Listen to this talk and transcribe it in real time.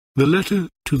The letter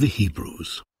to the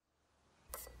Hebrews.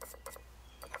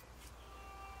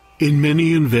 In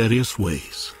many and various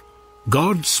ways,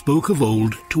 God spoke of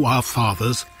old to our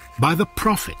fathers by the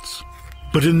prophets,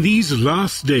 but in these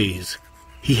last days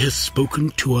he has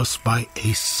spoken to us by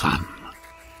a Son,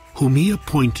 whom he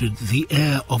appointed the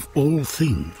heir of all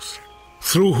things,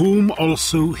 through whom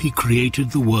also he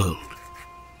created the world.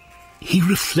 He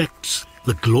reflects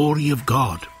the glory of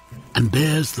God and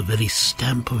bears the very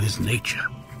stamp of his nature,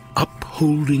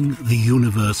 upholding the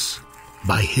universe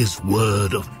by his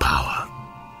word of power.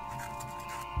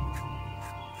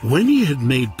 When he had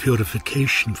made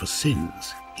purification for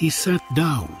sins, he sat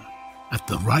down at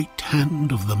the right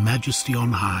hand of the Majesty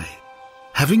on high,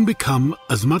 having become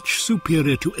as much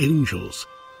superior to angels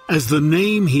as the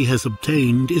name he has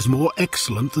obtained is more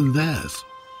excellent than theirs.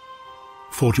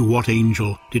 For to what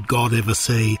angel did God ever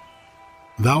say,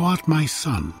 "Thou art my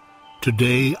son,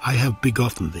 today I have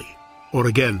begotten thee"? Or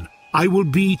again, "I will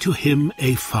be to him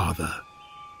a father,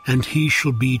 and he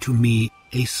shall be to me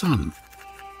a son"?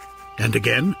 And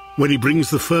again, when he brings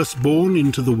the firstborn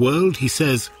into the world, he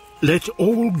says, "Let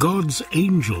all God's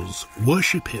angels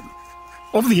worship him."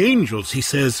 Of the angels he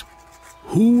says,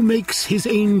 "Who makes his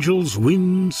angels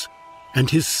winds, and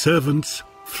his servants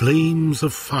flames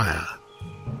of fire?"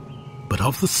 But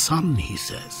of the Son he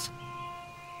says,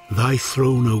 "Thy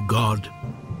throne, O God,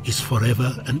 is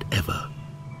forever and ever.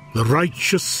 The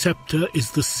righteous scepter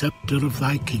is the scepter of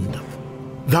thy kingdom.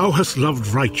 Thou hast loved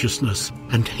righteousness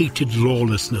and hated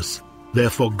lawlessness.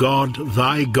 Therefore God,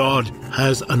 thy God,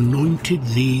 has anointed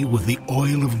thee with the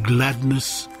oil of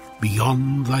gladness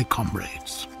beyond thy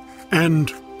comrades.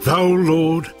 And thou,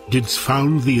 Lord, didst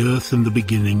found the earth in the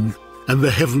beginning, and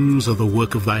the heavens are the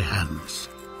work of thy hands.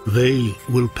 They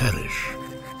will perish,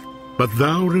 but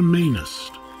thou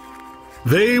remainest.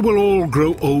 They will all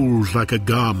grow old like a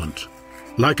garment.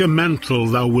 Like a mantle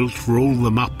thou wilt roll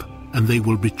them up, and they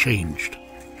will be changed.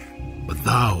 But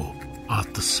thou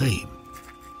art the same,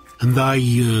 and thy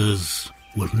years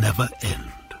will never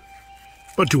end.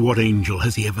 But to what angel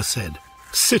has he ever said,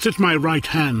 "Sit at my right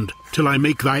hand, till I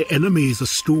make thy enemies a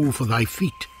stool for thy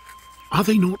feet"? Are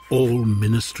they not all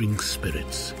ministering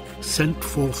spirits, sent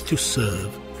forth to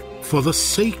serve, for the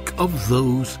sake of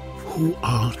those who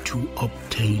are to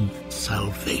obtain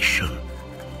salvation?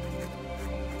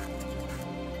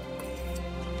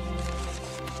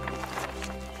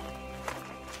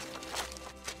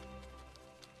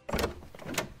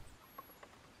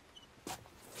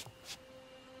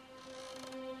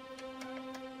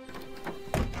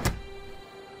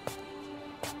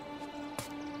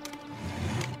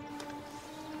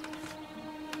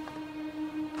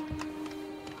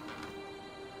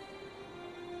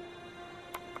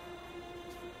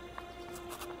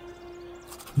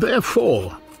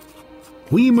 Therefore,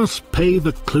 we must pay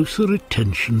the closer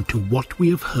attention to what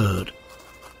we have heard,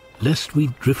 lest we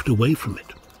drift away from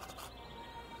it.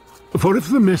 For if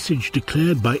the message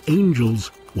declared by angels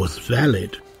was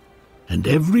valid, and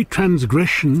every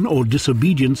transgression or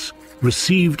disobedience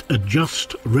received a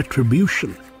just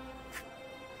retribution,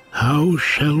 how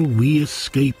shall we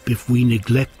escape if we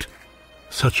neglect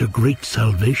such a great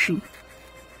salvation?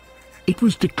 It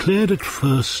was declared at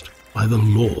first by the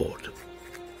Lord,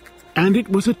 and it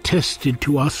was attested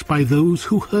to us by those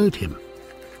who heard him,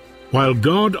 while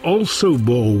God also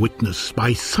bore witness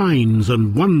by signs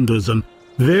and wonders and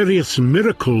various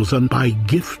miracles and by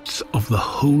gifts of the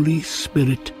Holy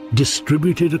Spirit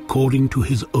distributed according to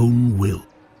his own will.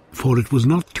 For it was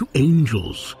not to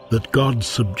angels that God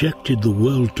subjected the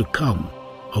world to come,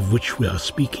 of which we are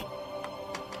speaking.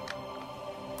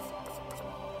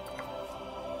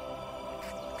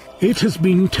 It has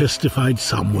been testified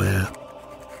somewhere,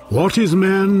 "What is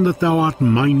man that thou art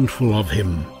mindful of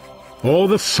him, or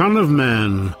the Son of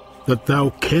Man that thou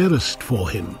carest for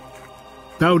him?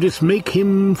 Thou didst make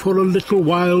him for a little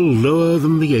while lower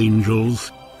than the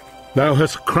angels. Thou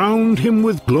hast crowned him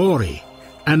with glory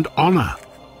and honor,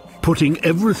 putting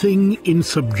everything in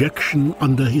subjection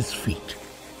under his feet."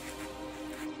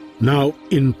 Now,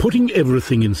 in putting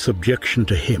everything in subjection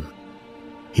to him,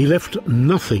 he left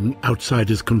nothing outside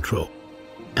his control.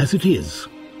 As it is,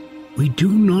 we do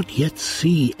not yet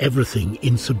see everything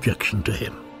in subjection to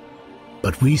him,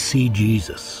 but we see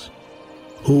Jesus,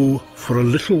 who for a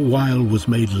little while was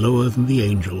made lower than the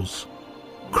angels,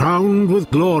 crowned with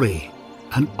glory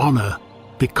and honor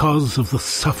because of the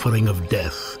suffering of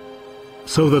death,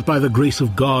 so that by the grace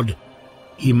of God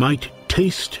he might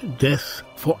taste death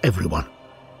for everyone.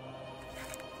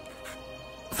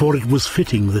 For it was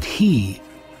fitting that he,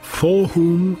 for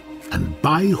whom and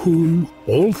by whom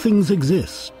all things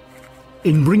exist,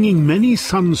 in bringing many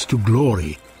sons to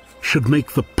glory, should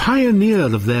make the pioneer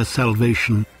of their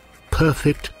salvation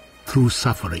perfect through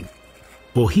suffering.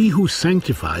 For he who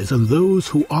sanctifies and those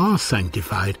who are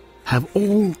sanctified have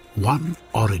all one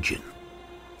origin.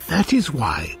 That is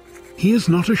why he is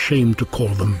not ashamed to call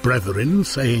them brethren,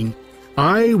 saying,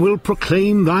 I will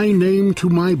proclaim thy name to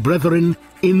my brethren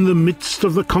in the midst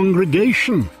of the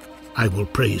congregation. I will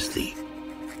praise thee.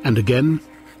 And again,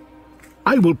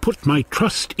 I will put my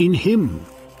trust in him.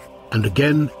 And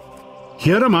again,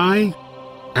 here am I,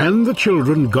 and the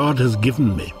children God has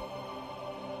given me.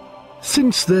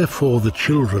 Since therefore the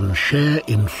children share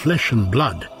in flesh and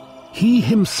blood, he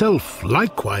himself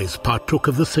likewise partook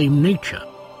of the same nature,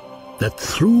 that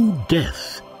through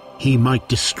death he might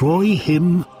destroy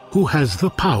him who has the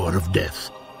power of death,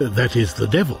 that is, the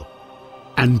devil,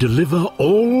 and deliver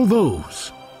all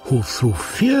those who through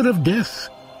fear of death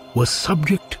were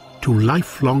subject to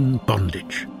lifelong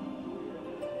bondage.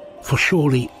 For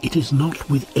surely it is not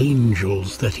with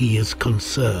angels that he is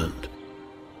concerned,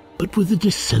 but with the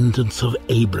descendants of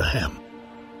Abraham.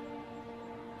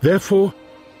 Therefore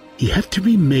he had to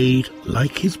be made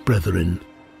like his brethren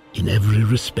in every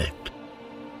respect,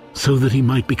 so that he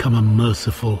might become a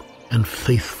merciful and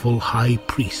faithful high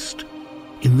priest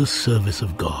in the service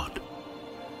of God,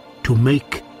 to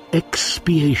make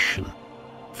expiation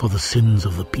for the sins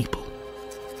of the people.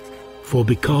 For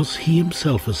because he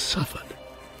himself has suffered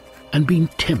and been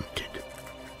tempted,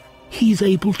 he is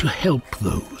able to help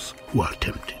those who are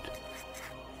tempted.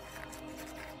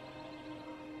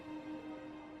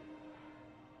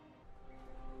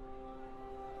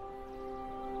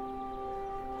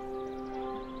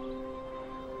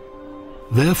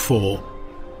 Therefore,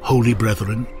 holy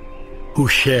brethren, who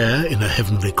share in a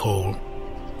heavenly call,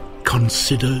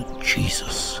 consider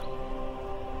Jesus,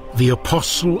 the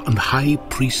apostle and high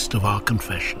priest of our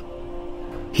confession.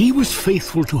 He was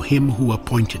faithful to him who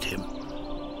appointed him,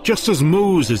 just as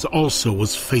Moses also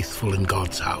was faithful in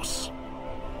God's house.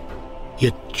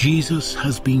 Yet Jesus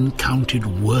has been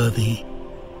counted worthy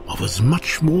of as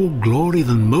much more glory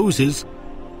than Moses,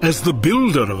 as the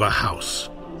builder of a house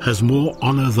has more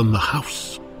honor than the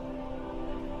house.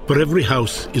 For every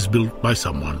house is built by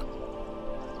someone,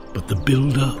 but the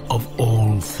builder of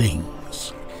all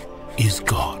things is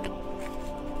God.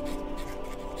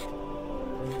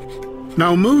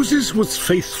 Now Moses was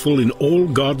faithful in all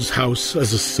God's house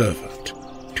as a servant,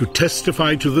 to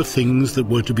testify to the things that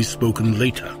were to be spoken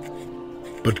later.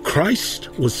 But Christ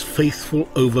was faithful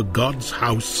over God's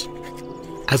house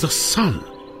as a son.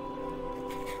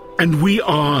 And we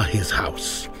are his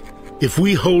house, if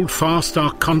we hold fast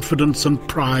our confidence and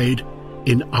pride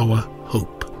in our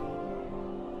hope.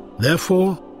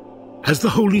 Therefore, as the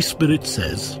Holy Spirit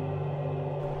says,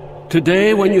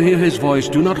 Today, when you hear his voice,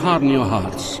 do not harden your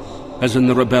hearts, as in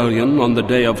the rebellion on the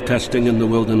day of testing in the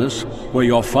wilderness, where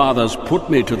your fathers put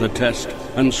me to the test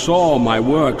and saw my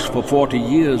works for 40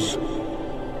 years.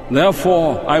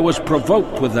 Therefore I was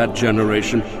provoked with that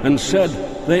generation, and said,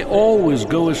 They always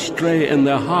go astray in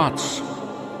their hearts.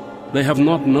 They have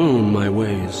not known my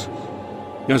ways.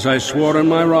 As I swore in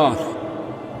my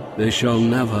wrath, they shall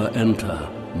never enter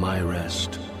my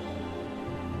rest.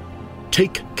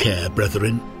 Take care,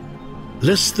 brethren,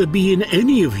 lest there be in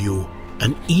any of you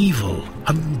an evil,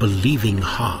 unbelieving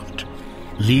heart,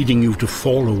 leading you to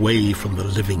fall away from the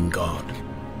living God.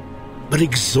 But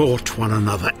exhort one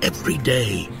another every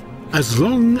day, as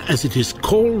long as it is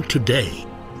called today,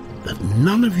 that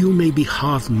none of you may be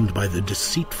hardened by the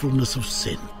deceitfulness of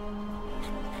sin.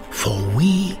 For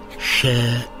we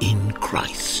share in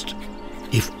Christ,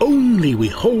 if only we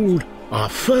hold our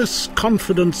first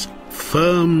confidence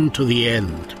firm to the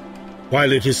end.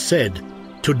 While it is said,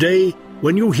 Today,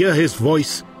 when you hear his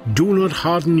voice, do not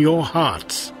harden your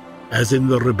hearts, as in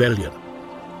the rebellion.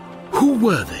 Who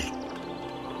were they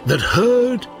that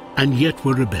heard and yet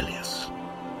were rebellious?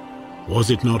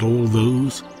 Was it not all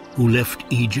those who left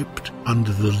Egypt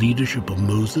under the leadership of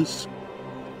Moses?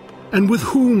 And with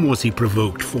whom was he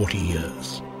provoked 40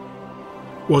 years?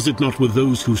 Was it not with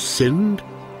those who sinned,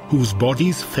 whose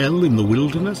bodies fell in the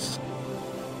wilderness?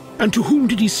 And to whom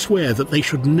did he swear that they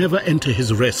should never enter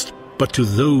his rest, but to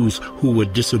those who were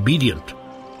disobedient?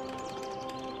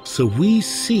 So we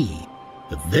see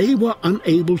that they were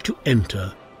unable to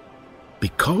enter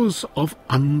because of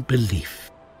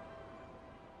unbelief.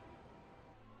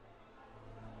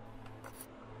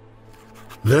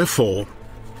 Therefore,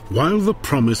 while the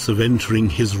promise of entering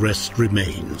his rest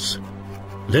remains,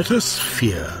 let us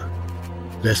fear,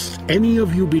 lest any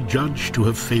of you be judged to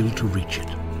have failed to reach it.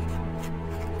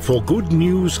 For good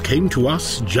news came to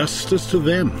us just as to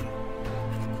them,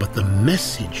 but the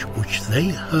message which they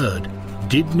heard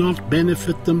did not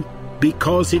benefit them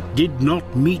because it did not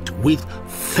meet with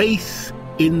faith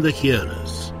in the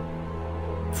hearers.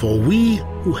 For we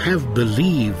who have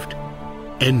believed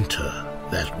enter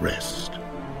that rest.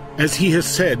 As he has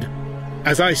said,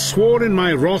 "As I swore in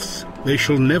my wrath, they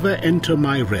shall never enter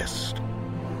my rest,"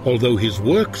 although his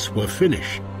works were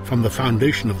finished from the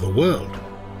foundation of the world.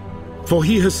 For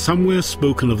he has somewhere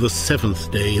spoken of the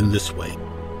seventh day in this way,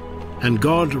 "And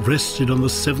God rested on the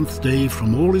seventh day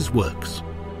from all his works."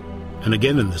 And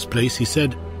again in this place he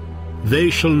said,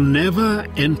 "They shall never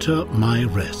enter my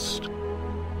rest."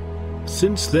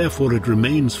 Since therefore it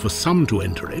remains for some to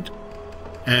enter it,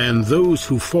 and those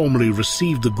who formerly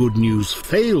received the good news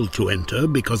failed to enter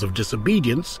because of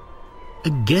disobedience,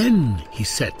 again he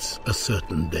sets a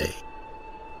certain day,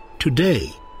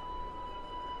 today,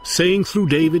 saying through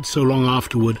David so long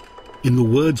afterward, in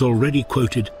the words already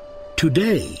quoted,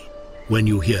 "Today, when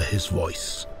you hear his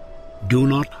voice, do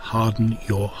not harden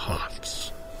your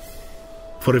hearts."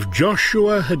 For if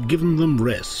Joshua had given them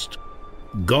rest,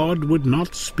 God would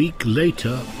not speak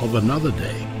later of another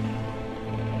day.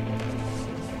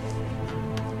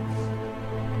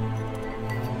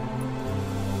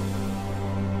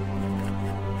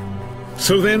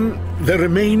 So then, there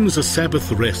remains a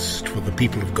Sabbath rest for the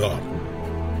people of God.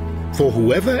 For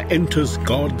whoever enters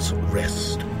God's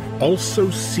rest also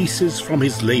ceases from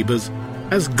his labors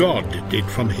as God did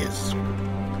from his.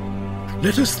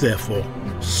 Let us therefore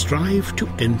strive to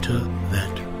enter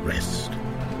that rest,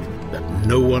 that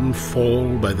no one fall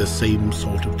by the same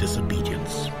sort of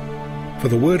disobedience. For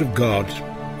the word of God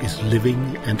is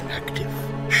living and active,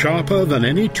 sharper than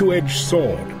any two-edged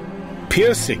sword,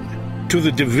 piercing to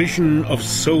the division of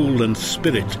soul and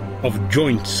spirit, of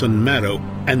joints and marrow,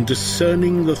 and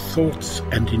discerning the thoughts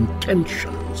and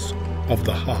intentions of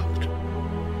the heart.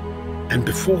 And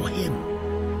before him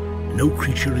no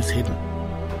creature is hidden,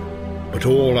 but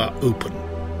all are open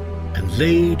and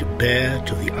laid bare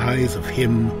to the eyes of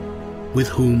him with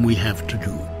whom we have to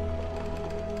do.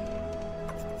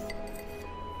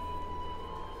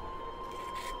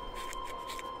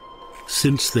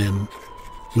 Since then,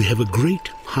 we have a great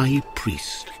high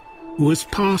priest who has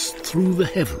passed through the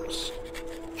heavens,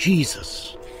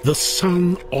 Jesus, the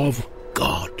Son of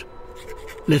God.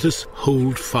 Let us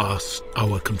hold fast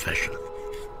our confession.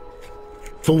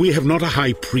 For we have not a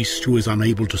high priest who is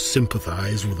unable to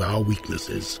sympathize with our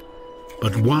weaknesses,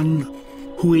 but one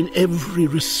who in every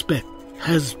respect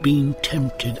has been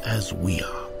tempted as we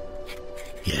are,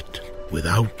 yet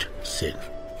without sin.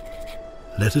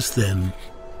 Let us then,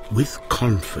 with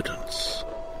confidence,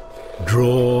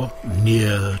 draw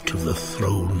near to the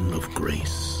throne of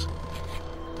grace,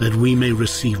 that we may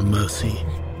receive mercy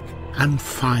and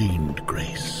find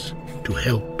grace to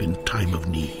help in time of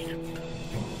need.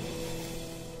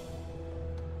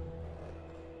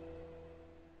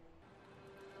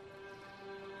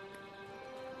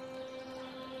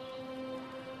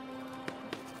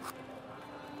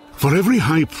 For every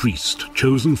high priest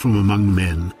chosen from among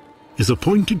men is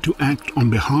appointed to act on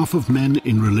behalf of men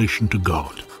in relation to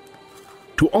God,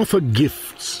 to offer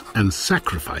gifts and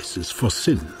sacrifices for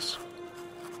sins.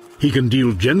 He can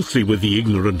deal gently with the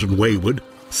ignorant and wayward,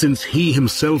 since he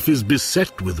himself is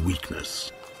beset with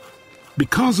weakness.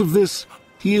 Because of this,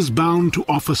 he is bound to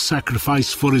offer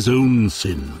sacrifice for his own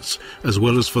sins, as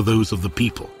well as for those of the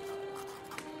people.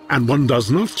 And one does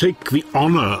not take the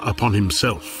honor upon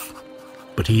himself,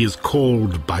 but he is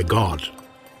called by God,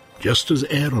 just as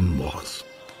Aaron was.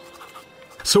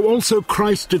 So also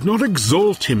Christ did not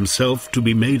exalt himself to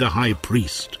be made a high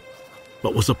priest,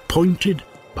 but was appointed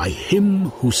by him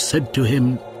who said to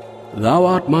him, "Thou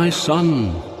art my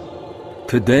son,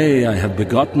 today I have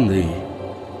begotten thee.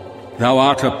 Thou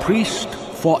art a priest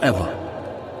forever,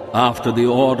 after the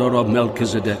order of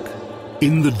Melchizedek."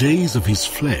 In the days of his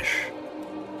flesh,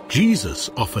 Jesus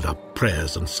offered up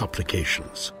prayers and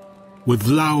supplications, with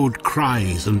loud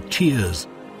cries and tears,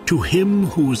 to him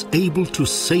who was able to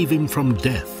save him from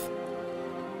death.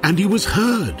 And he was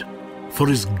heard for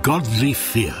his godly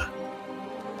fear.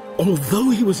 Although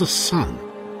he was a son,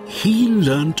 he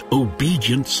learnt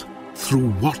obedience through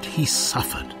what he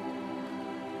suffered.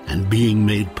 And being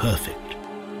made perfect,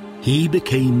 he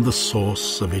became the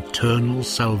source of eternal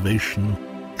salvation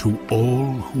to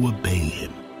all who obey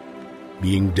him,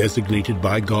 being designated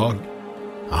by God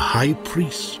a high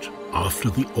priest after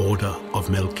the order of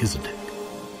Melchizedek.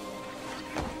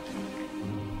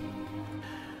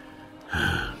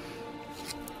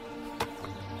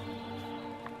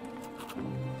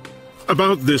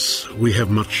 About this we have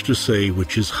much to say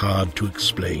which is hard to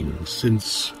explain,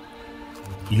 since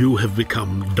you have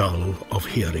become dull of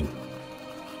hearing.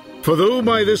 For though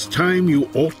by this time you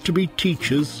ought to be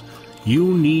teachers,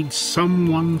 you need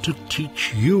someone to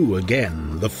teach you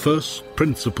again the first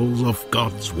principles of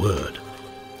God's Word.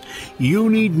 You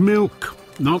need milk,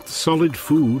 not solid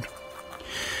food.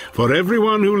 For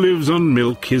everyone who lives on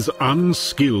milk is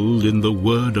unskilled in the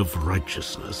word of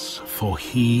righteousness, for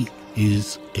he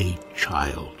is a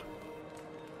child.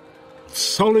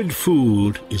 Solid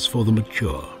food is for the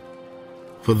mature,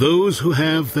 for those who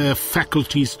have their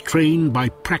faculties trained by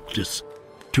practice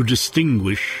to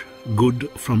distinguish good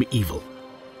from evil.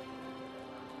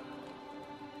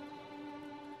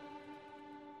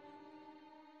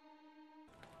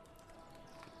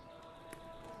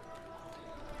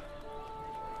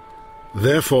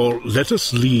 Therefore, let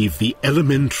us leave the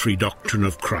elementary doctrine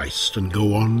of Christ and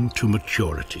go on to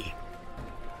maturity,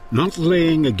 not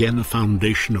laying again a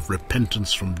foundation of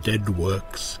repentance from dead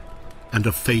works and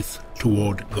of faith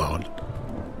toward God,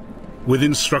 with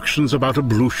instructions about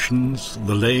ablutions,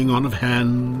 the laying on of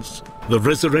hands, the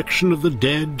resurrection of the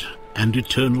dead, and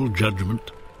eternal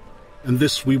judgment, and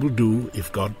this we will do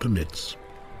if God permits.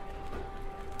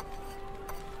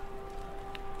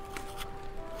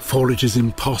 For it is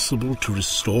impossible to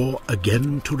restore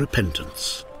again to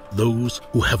repentance those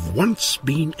who have once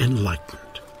been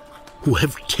enlightened, who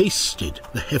have tasted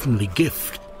the heavenly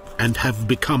gift, and have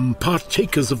become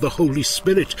partakers of the Holy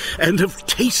Spirit, and have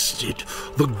tasted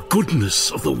the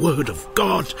goodness of the Word of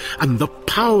God and the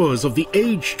powers of the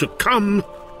age to come,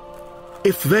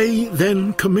 if they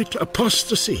then commit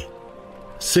apostasy,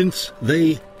 since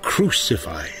they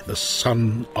crucify the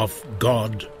Son of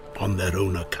God on their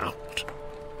own account,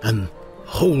 and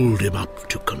hold him up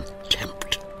to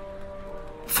contempt.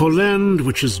 For land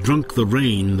which has drunk the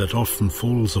rain that often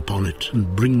falls upon it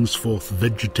and brings forth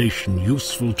vegetation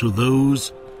useful to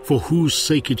those for whose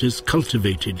sake it is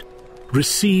cultivated,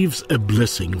 receives a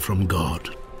blessing from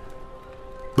God.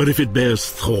 But if it bears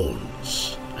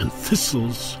thorns and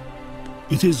thistles,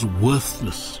 it is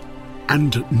worthless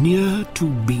and near to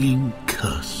being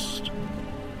cursed.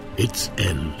 Its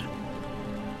end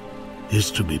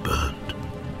is to be burned.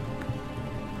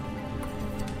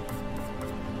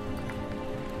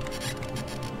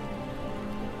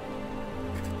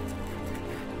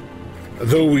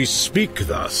 Though we speak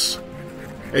thus,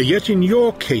 yet in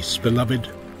your case, beloved,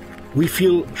 we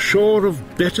feel sure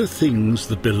of better things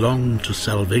that belong to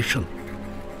salvation.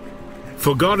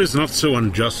 For God is not so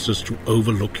unjust as to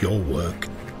overlook your work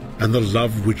and the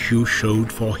love which you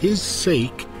showed for his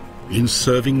sake in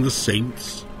serving the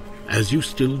saints, as you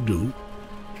still do.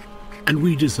 And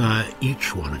we desire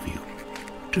each one of you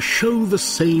to show the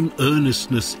same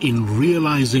earnestness in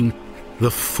realizing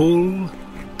the full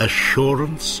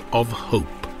assurance of hope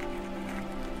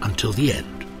until the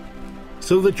end,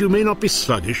 so that you may not be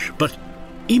sluggish, but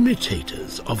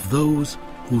imitators of those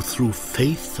who through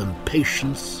faith and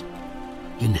patience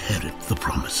inherit the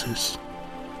promises.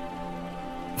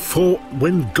 For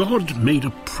when God made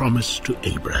a promise to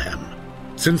Abraham,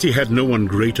 since he had no one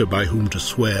greater by whom to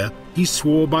swear, he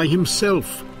swore by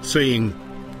himself, saying,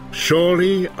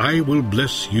 "Surely I will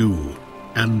bless you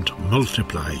and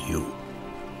multiply you."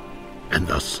 And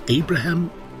thus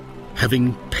Abraham,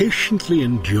 having patiently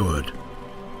endured,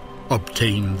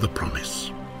 obtained the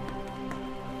promise.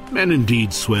 Men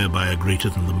indeed swear by a greater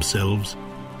than themselves,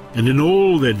 and in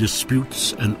all their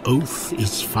disputes an oath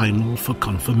is final for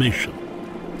confirmation.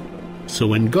 So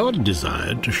when God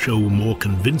desired to show more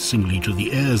convincingly to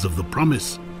the heirs of the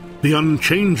promise the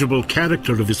unchangeable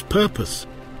character of his purpose,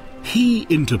 he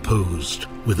interposed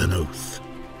with an oath,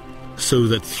 so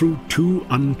that through two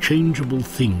unchangeable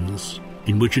things,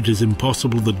 in which it is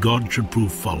impossible that God should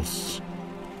prove false,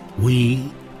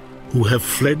 we, who have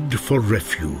fled for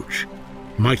refuge,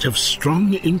 might have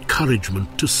strong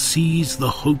encouragement to seize the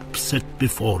hope set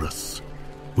before us.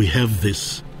 We have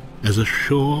this as a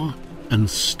sure and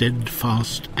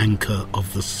steadfast anchor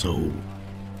of the soul,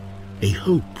 a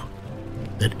hope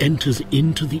that enters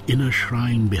into the inner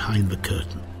shrine behind the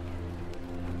curtain,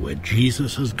 where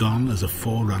Jesus has gone as a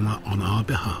forerunner on our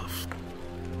behalf,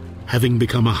 having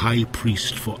become a high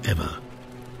priest forever,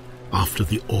 after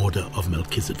the order of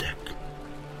Melchizedek.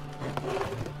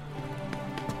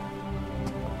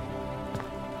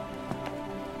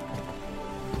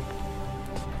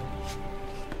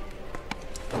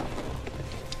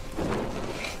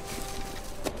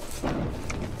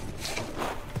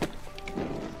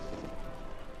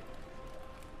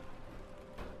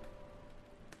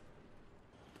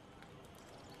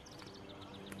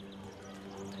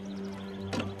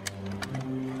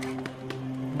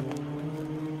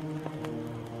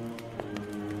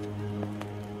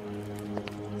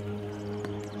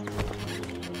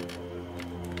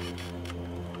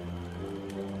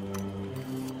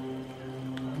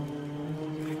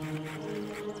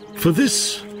 For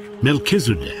this,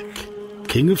 Melchizedek,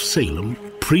 king of Salem,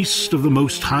 priest of the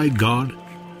Most High God,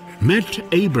 met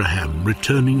Abraham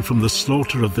returning from the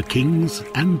slaughter of the kings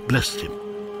and blessed him.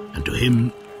 And to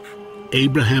him,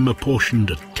 Abraham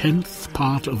apportioned a 10th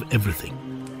part of everything.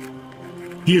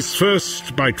 He is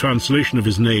first, by translation of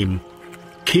his name,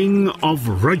 King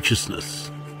of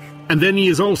Righteousness. And then he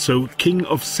is also King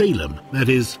of Salem, that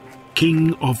is,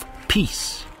 King of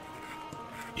Peace.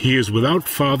 He is without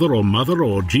father or mother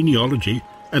or genealogy,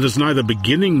 and has neither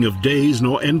beginning of days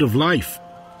nor end of life.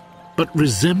 But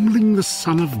resembling the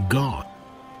Son of God,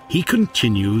 he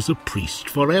continues a priest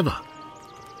forever.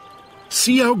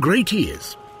 See how great he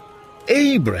is.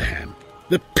 Abraham,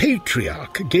 the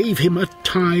patriarch, gave him a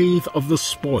tithe of the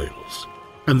spoils,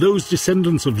 and those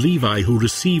descendants of Levi who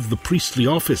receive the priestly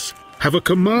office have a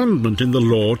commandment in the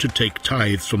law to take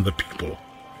tithes from the people,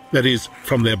 that is,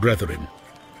 from their brethren,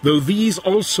 though these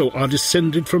also are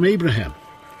descended from Abraham.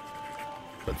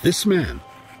 But this man,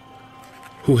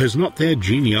 who has not their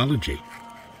genealogy,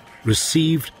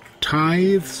 received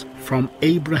tithes from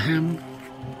Abraham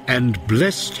and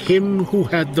blessed him who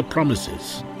had the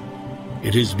promises.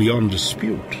 It is beyond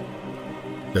dispute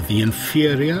that the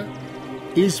inferior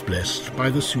is blessed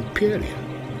by the superior.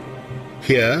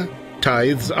 Here,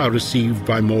 tithes are received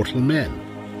by mortal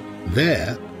men.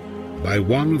 There, by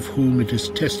one of whom it is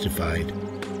testified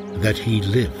that he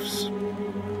lives.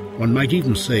 One might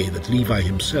even say that Levi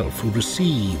himself, who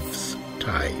receives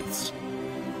tithes,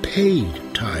 paid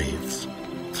tithes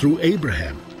through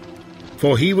Abraham,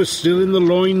 for he was still in the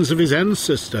loins of his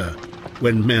ancestor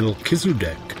when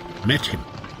Melchizedek met him.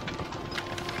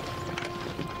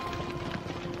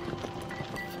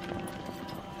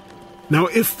 Now,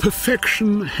 if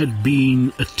perfection had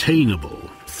been attainable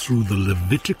through the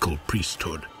Levitical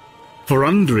priesthood, for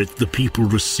under it the people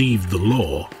received the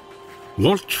law,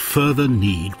 what further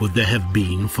need would there have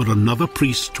been for another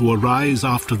priest to arise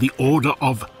after the order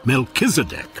of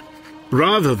Melchizedek,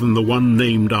 rather than the one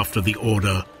named after the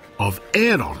order of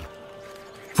Aaron?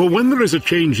 For when there is a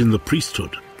change in the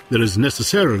priesthood, there is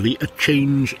necessarily a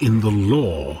change in the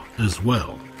law as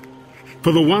well.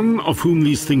 For the one of whom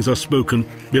these things are spoken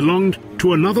belonged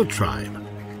to another tribe,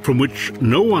 from which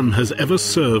no one has ever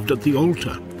served at the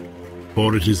altar.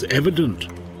 For it is evident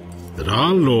that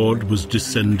our Lord was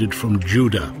descended from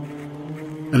Judah.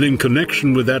 And in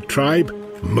connection with that tribe,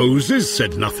 Moses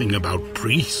said nothing about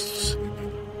priests.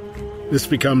 This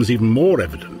becomes even more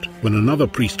evident when another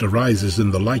priest arises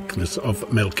in the likeness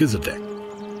of Melchizedek,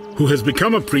 who has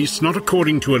become a priest not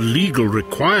according to a legal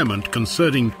requirement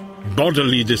concerning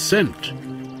bodily descent,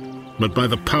 but by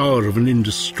the power of an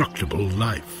indestructible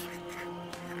life.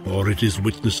 For it is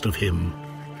witnessed of him,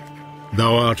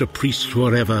 "Thou art a priest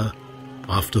forever,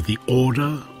 after the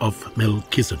order of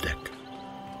Melchizedek."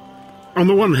 On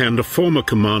the one hand, a former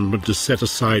commandment is set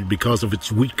aside because of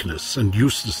its weakness and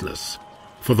uselessness,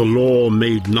 for the law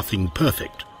made nothing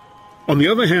perfect. On the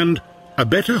other hand, a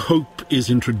better hope is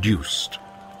introduced,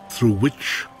 through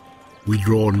which we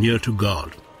draw near to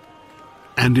God.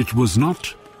 And it was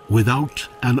not without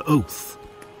an oath.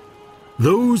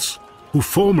 Those who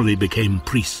formerly became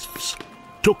priests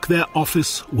took their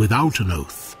office without an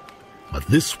oath, but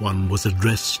this one was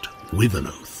addressed with an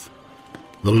oath.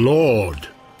 The Lord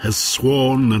has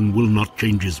sworn and will not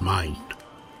change his mind.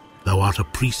 Thou art a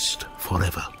priest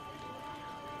forever.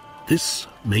 This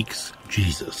makes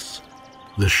Jesus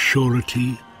the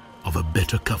surety of a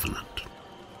better covenant.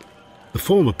 The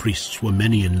former priests were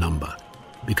many in number,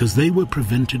 because they were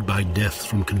prevented by death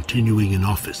from continuing in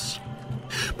office.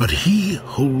 But he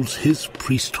holds his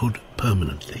priesthood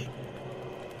permanently,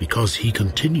 because he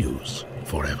continues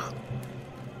forever.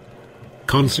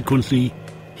 Consequently,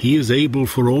 he is able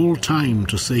for all time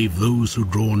to save those who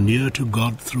draw near to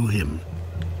God through him,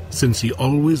 since he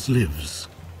always lives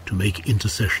to make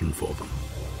intercession for them.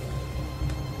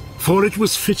 For it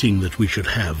was fitting that we should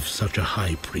have such a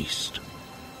high priest,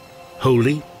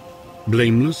 holy,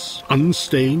 blameless,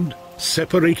 unstained,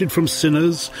 separated from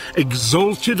sinners,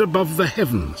 exalted above the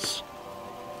heavens.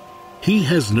 He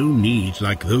has no need,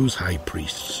 like those high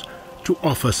priests, to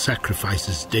offer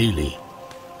sacrifices daily,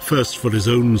 first for his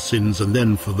own sins and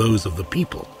then for those of the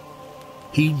people.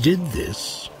 He did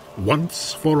this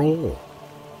once for all,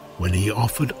 when he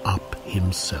offered up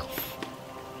himself.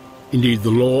 Indeed,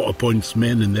 the law appoints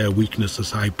men in their weakness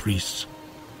as high priests,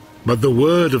 but the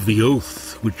word of the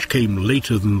oath, which came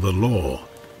later than the law,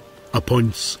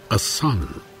 appoints a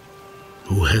son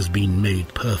who has been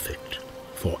made perfect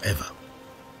forever.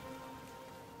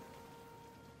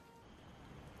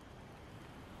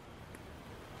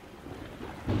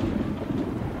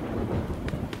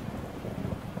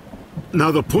 Now,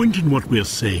 the point in what we are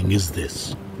saying is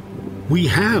this. We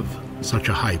have such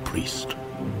a high priest,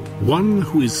 one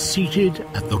who is seated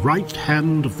at the right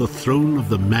hand of the throne of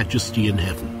the Majesty in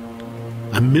heaven,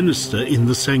 a minister in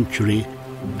the sanctuary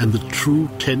and the true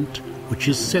tent which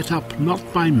is set up not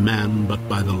by man but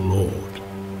by the Lord.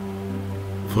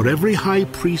 For every high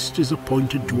priest is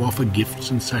appointed to offer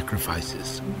gifts and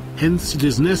sacrifices. Hence it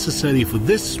is necessary for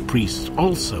this priest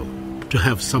also to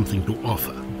have something to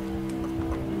offer.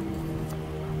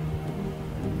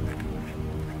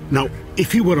 Now,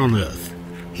 if he were on earth,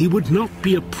 he would not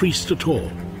be a priest at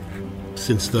all,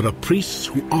 since there are priests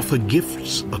who offer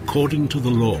gifts according to the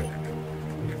law.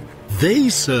 They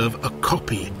serve a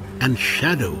copy and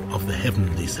shadow of the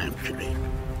heavenly sanctuary.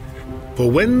 For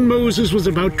when Moses was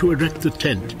about to erect the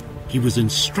tent, he was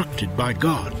instructed by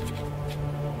God.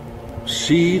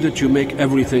 See that you make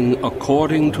everything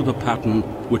according to the pattern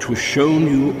which was shown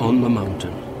you on the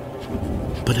mountain.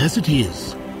 But as it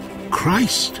is,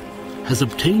 Christ has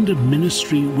obtained a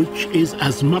ministry which is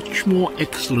as much more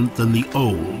excellent than the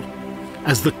old,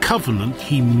 as the covenant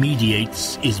he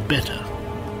mediates is better,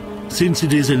 since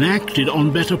it is enacted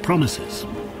on better promises.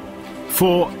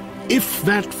 For if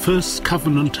that first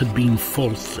covenant had been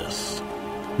faultless,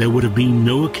 there would have been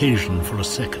no occasion for a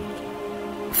second.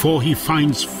 For he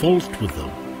finds fault with them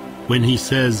when he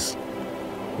says,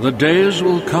 The days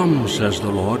will come, says the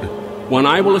Lord, when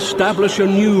I will establish a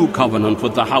new covenant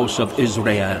with the house of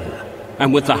Israel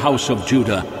and with the house of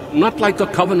Judah, not like the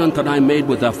covenant that I made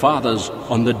with their fathers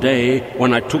on the day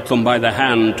when I took them by the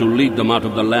hand to lead them out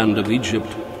of the land of Egypt.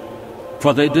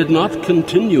 For they did not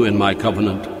continue in my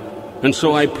covenant, and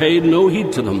so I paid no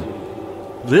heed to them.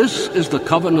 This is the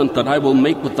covenant that I will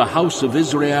make with the house of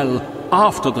Israel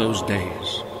after those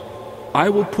days. I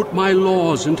will put my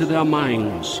laws into their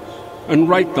minds and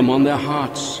write them on their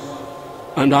hearts,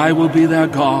 and I will be their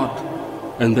God,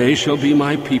 and they shall be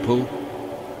my people.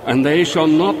 And they shall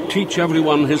not teach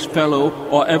everyone his fellow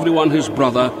or everyone his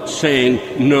brother,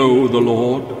 saying, Know the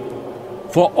Lord.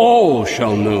 For all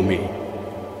shall know me,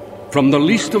 from the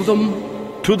least of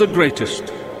them to the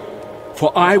greatest.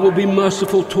 For I will be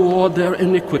merciful toward their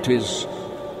iniquities,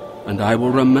 and I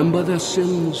will remember their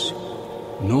sins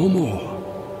no more.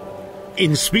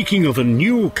 in speaking of a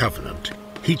new covenant,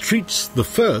 he treats the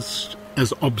first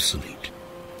as obsolete.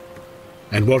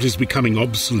 And what is becoming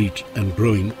obsolete and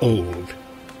growing old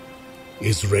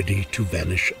is ready to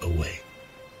vanish away.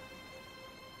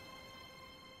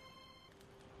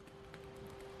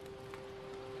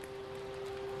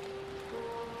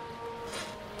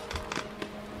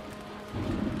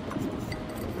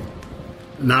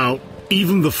 Now,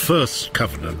 even the first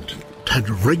covenant had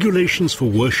regulations for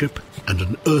worship and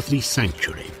an earthly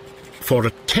sanctuary. For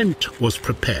a tent was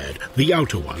prepared, the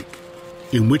outer one,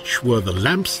 in which were the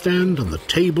lampstand and the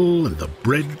table and the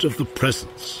bread of the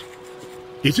presence.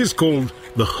 It is called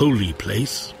the holy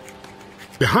place.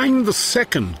 Behind the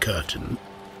second curtain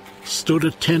stood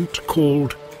a tent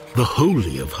called the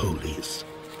Holy of Holies,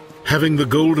 having the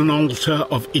golden altar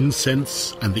of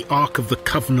incense and the Ark of the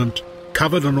Covenant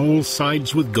covered on all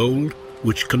sides with gold,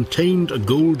 which contained a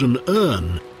golden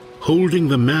urn holding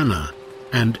the manna,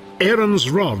 and Aaron's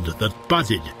rod that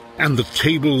budded, and the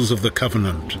tables of the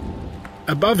covenant.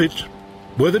 Above it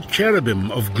were the cherubim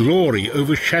of glory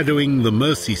overshadowing the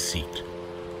mercy seat.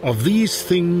 Of these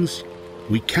things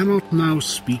we cannot now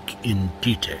speak in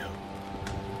detail.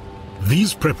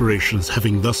 These preparations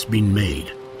having thus been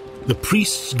made, the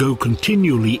priests go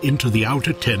continually into the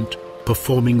outer tent,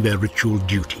 performing their ritual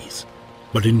duties.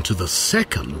 But into the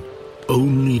second,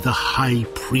 only the high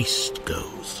priest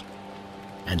goes,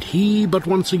 and he but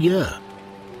once a year,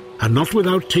 and not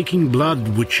without taking blood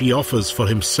which he offers for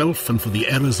himself and for the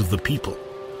errors of the people.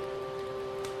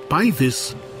 By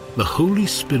this, the Holy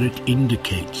Spirit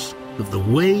indicates that the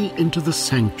way into the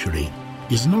sanctuary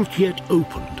is not yet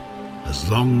opened as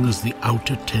long as the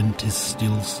outer tent is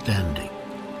still standing,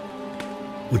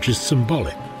 which is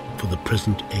symbolic for the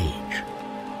present age.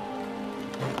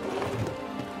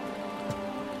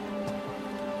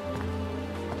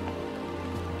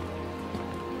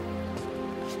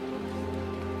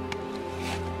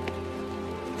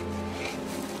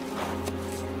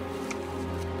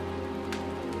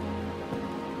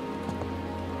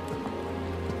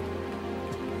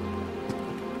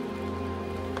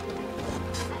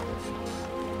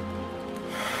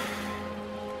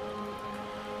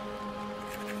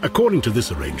 According to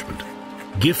this arrangement,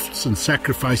 gifts and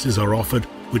sacrifices are offered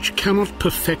which cannot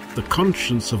perfect the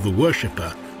conscience of the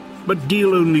worshipper, but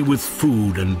deal only with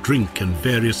food and drink and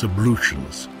various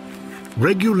ablutions.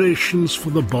 Regulations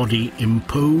for the body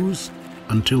impose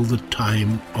until the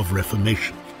time of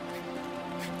Reformation.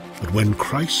 But when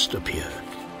Christ appeared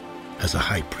as a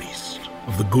high priest,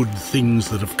 of the good things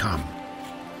that have come.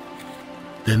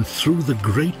 Then through the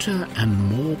greater and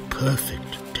more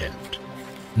perfect tent,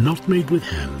 not made with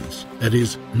hands, that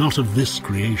is, not of this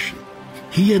creation,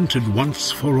 he entered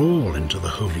once for all into the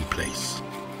holy place,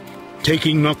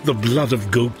 taking not the blood of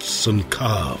goats and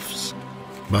calves,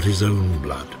 but his own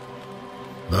blood,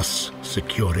 thus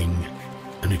securing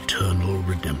an eternal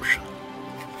redemption.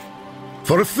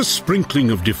 For if the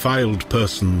sprinkling of defiled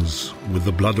persons with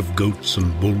the blood of goats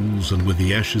and bulls and with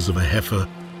the ashes of a heifer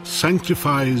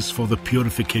sanctifies for the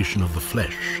purification of the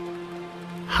flesh,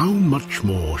 how much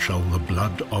more shall the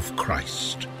blood of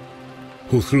Christ,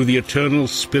 who through the eternal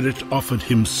Spirit offered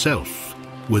himself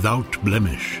without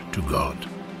blemish to God,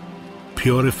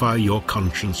 purify your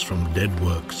conscience from dead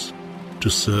works to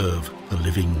serve the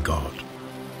living God.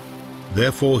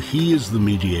 Therefore he is the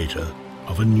mediator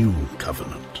of a new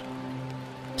covenant,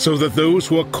 so that those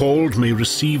who are called may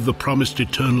receive the promised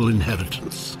eternal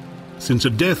inheritance, since a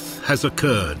death has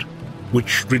occurred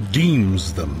which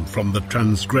redeems them from the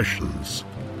transgressions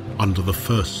under the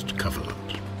first covenant.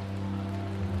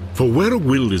 For where a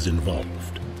will is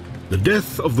involved, the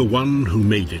death of the one who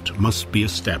made it must be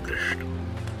established.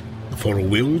 For a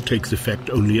will takes effect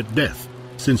only at death,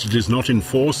 since it is not in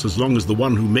force as long as the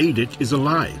one who made it is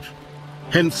alive.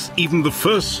 Hence, even the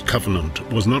first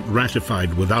covenant was not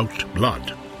ratified without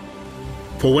blood.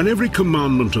 For when every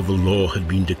commandment of the law had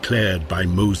been declared by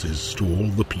Moses to all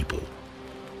the people,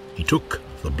 he took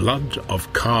the blood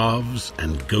of calves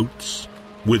and goats,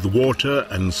 with water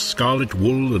and scarlet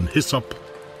wool and hyssop,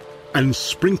 and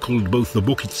sprinkled both the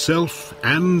book itself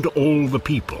and all the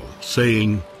people,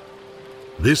 saying,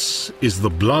 "This is the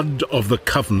blood of the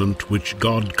covenant which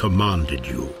God commanded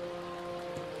you."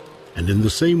 And in the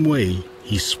same way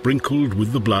he sprinkled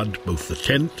with the blood both the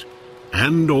tent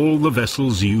and all the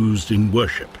vessels used in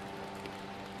worship.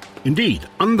 Indeed,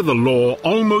 under the law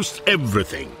almost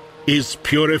everything is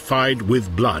purified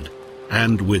with blood,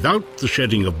 and without the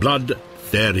shedding of blood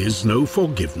there is no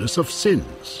forgiveness of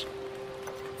sins.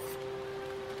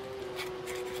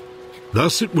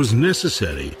 Thus it was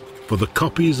necessary for the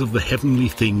copies of the heavenly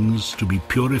things to be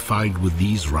purified with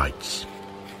these rites,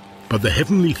 but the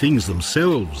heavenly things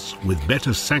themselves with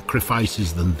better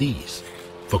sacrifices than these.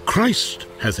 For Christ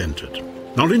has entered,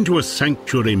 not into a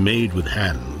sanctuary made with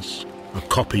hands, a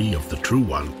copy of the true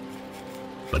one,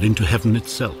 but into heaven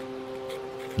itself,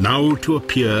 now to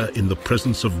appear in the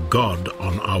presence of God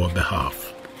on our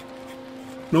behalf.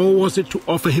 Nor was it to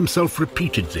offer himself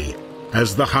repeatedly,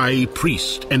 as the high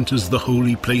priest enters the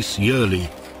holy place yearly,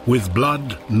 with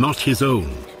blood not his own.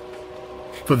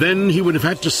 For then he would have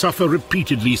had to suffer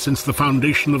repeatedly since the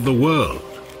foundation of the world.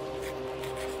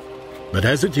 But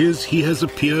as it is, he has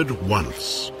appeared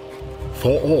once,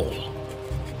 for all,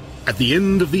 at the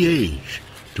end of the age,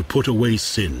 to put away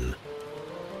sin,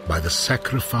 by the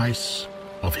sacrifice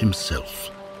of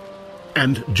himself.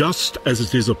 And just as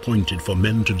it is appointed for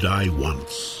men to die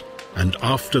once, and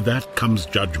after that comes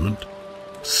judgment,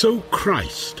 so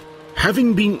Christ,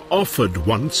 having been offered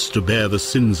once to bear the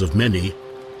sins of many,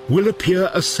 will appear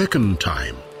a second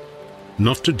time,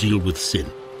 not to deal with sin,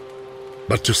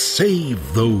 but to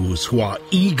save those who are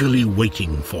eagerly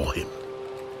waiting for him.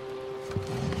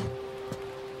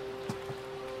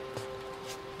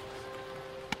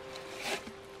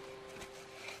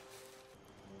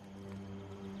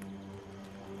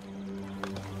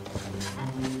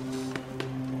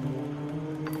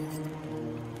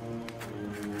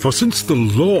 For since the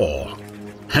law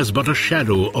has but a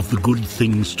shadow of the good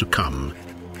things to come,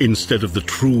 instead of the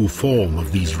true form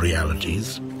of these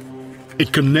realities,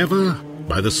 it can never,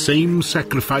 by the same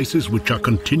sacrifices which are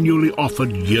continually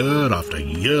offered year after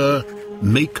year,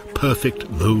 make perfect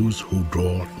those who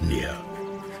draw near.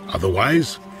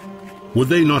 Otherwise, would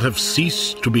they not have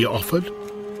ceased to be offered?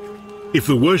 If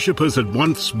the worshippers had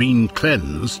once been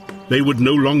cleansed, they would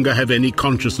no longer have any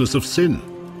consciousness of sin.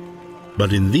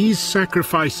 But in these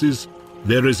sacrifices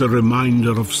there is a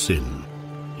reminder of sin,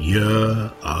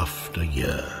 year after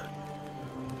year.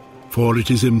 For it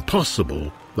is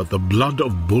impossible that the blood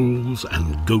of bulls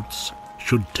and goats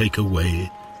should take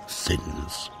away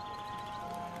sins.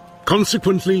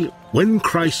 Consequently, when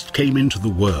Christ came into the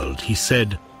world, he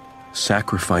said,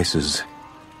 "Sacrifices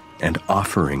and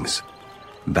offerings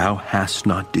thou hast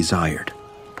not desired,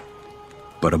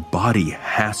 but a body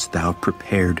hast thou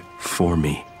prepared for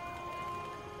me.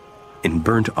 In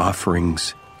burnt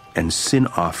offerings and sin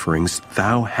offerings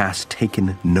thou hast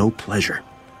taken no pleasure.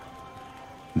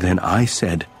 Then I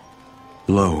said,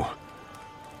 Lo,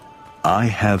 I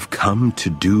have come to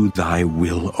do thy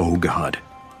will, O God,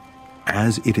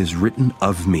 as it is written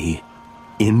of me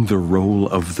in the roll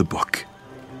of the book."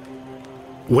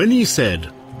 When he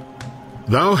said,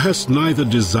 Thou hast neither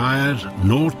desired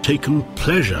nor taken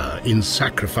pleasure in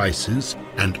sacrifices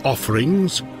and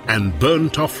offerings and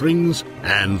burnt offerings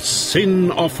and sin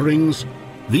offerings.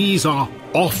 These are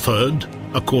offered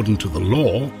according to the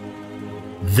law.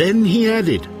 Then he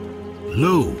added,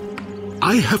 Lo,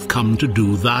 I have come to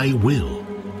do thy will.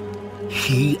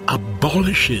 He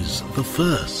abolishes the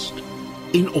first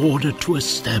in order to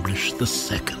establish the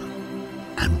second.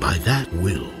 And by that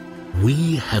will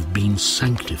we have been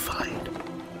sanctified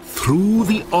through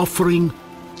the offering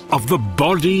of the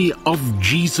body of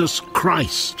Jesus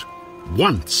Christ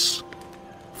once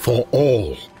for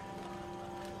all.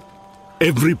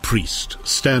 Every priest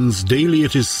stands daily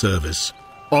at his service,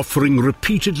 offering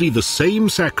repeatedly the same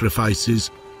sacrifices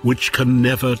which can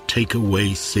never take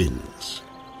away sins.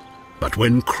 But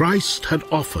when Christ had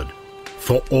offered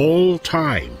for all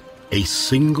time a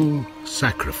single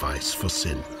sacrifice for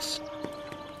sins,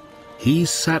 he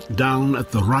sat down at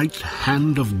the right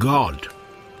hand of God,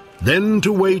 then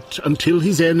to wait until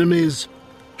his enemies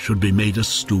should be made a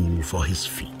stool for his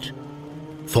feet.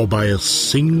 For by a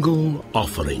single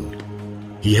offering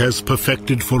he has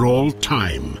perfected for all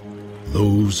time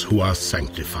those who are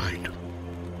sanctified.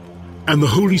 And the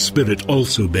Holy Spirit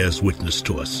also bears witness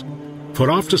to us. For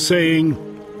after saying,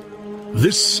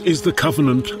 This is the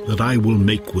covenant that I will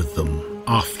make with them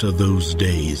after those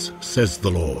days, says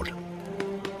the Lord,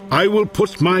 I will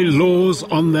put my laws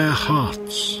on their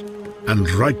hearts and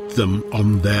write them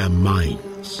on their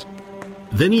minds.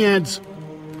 Then he adds,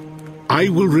 I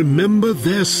will remember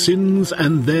their sins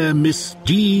and their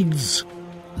misdeeds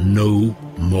no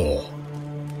more.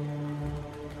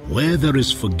 Where there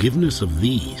is forgiveness of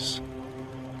these,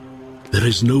 there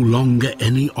is no longer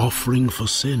any offering for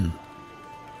sin.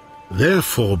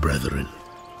 Therefore, brethren,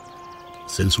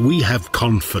 since we have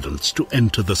confidence to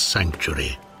enter the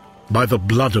sanctuary by the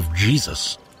blood of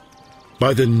Jesus,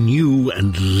 by the new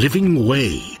and living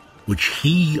way which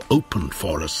he opened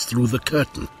for us through the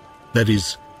curtain, that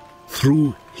is,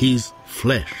 through his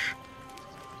flesh,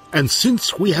 and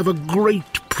since we have a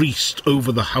great priest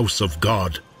over the house of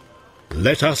God,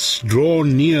 let us draw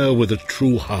near with a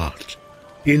true heart,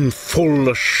 in full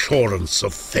assurance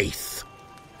of faith,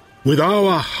 with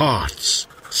our hearts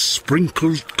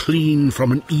sprinkled clean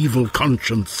from an evil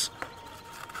conscience,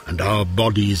 and our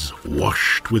bodies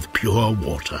washed with pure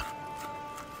water.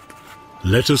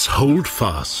 Let us hold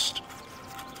fast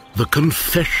the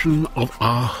confession of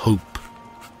our hope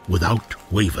without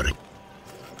wavering,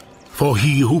 for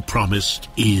he who promised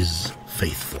is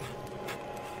faithful.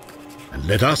 And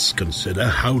let us consider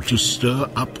how to stir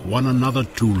up one another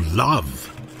to love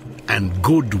and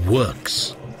good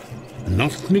works,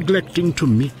 not neglecting to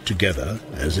meet together,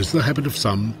 as is the habit of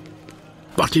some,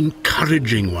 but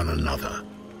encouraging one another,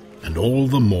 and all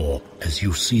the more as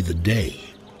you see the day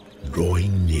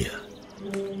drawing near.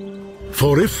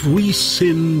 For if we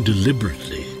sin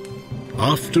deliberately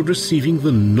after receiving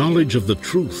the knowledge of the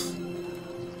truth,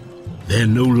 there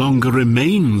no longer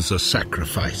remains a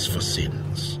sacrifice for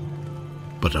sins,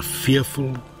 but a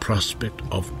fearful prospect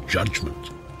of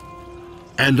judgment,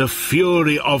 and a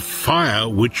fury of fire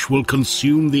which will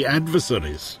consume the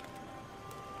adversaries.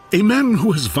 A man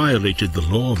who has violated the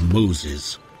law of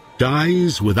Moses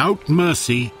dies without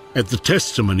mercy at the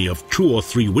testimony of 2 or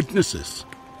 3 witnesses.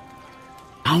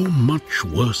 How much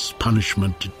worse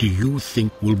punishment do you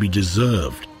think will be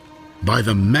deserved by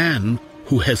the man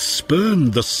who has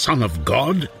spurned the Son of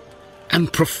God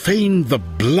and profaned the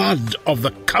blood of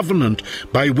the covenant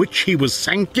by which he was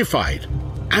sanctified,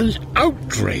 and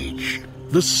outraged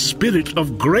the Spirit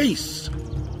of grace?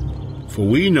 For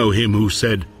we know him who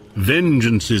said,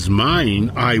 Vengeance is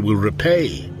mine, I will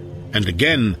repay, and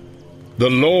again, the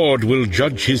Lord will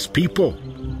judge his people.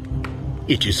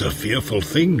 It is a fearful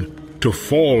thing to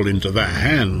fall into the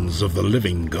hands of the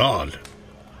living God.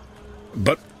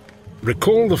 But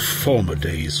recall the former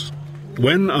days,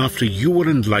 when, after you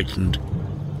were enlightened,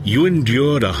 you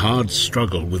endured a hard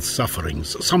struggle with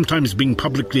sufferings, sometimes being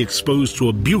publicly exposed to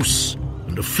abuse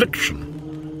and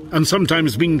affliction, and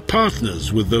sometimes being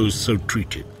partners with those so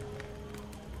treated.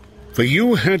 For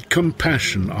you had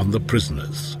compassion on the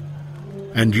prisoners,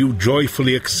 and you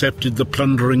joyfully accepted the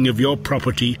plundering of your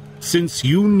property, since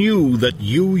you knew that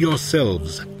you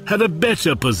yourselves had a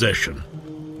better possession,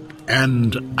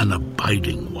 and an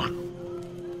abiding one.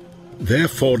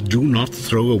 Therefore do not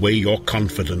throw away your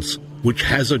confidence, which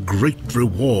has a great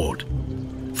reward,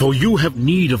 for you have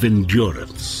need of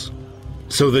endurance,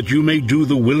 so that you may do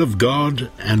the will of God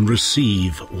and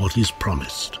receive what is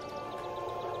promised.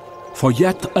 For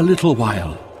yet a little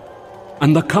while,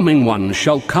 and the coming one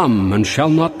shall come and shall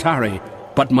not tarry,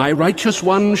 but my righteous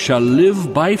one shall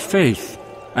live by faith,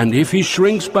 and if he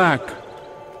shrinks back,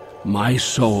 My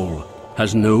soul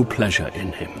has no pleasure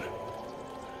in him.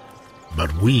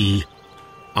 But we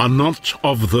are not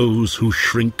of those who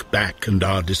shrink back and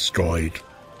are destroyed,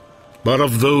 but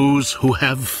of those who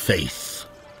have faith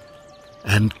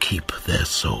and keep their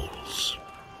souls.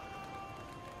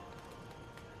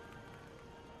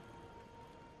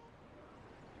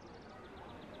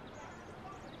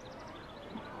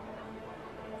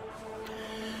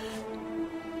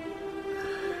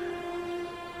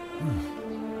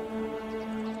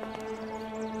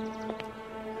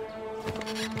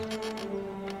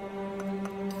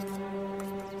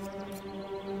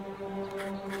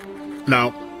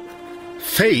 Now,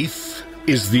 faith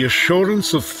is the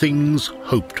assurance of things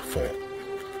hoped for,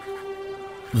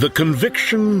 the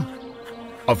conviction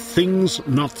of things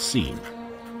not seen.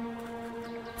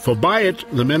 For by it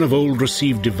the men of old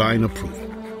received divine approval.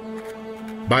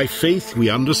 By faith we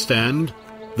understand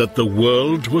that the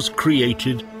world was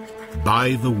created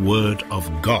by the word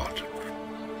of God,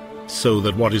 so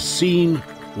that what is seen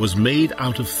was made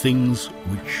out of things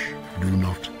which do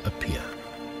not appear.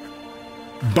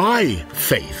 By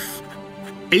faith,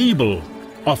 Abel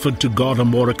offered to God a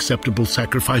more acceptable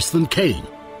sacrifice than Cain,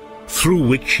 through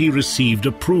which he received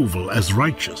approval as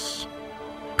righteous,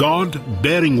 God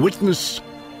bearing witness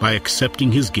by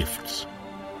accepting his gifts.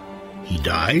 He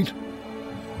died,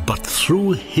 but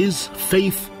through his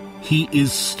faith he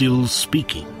is still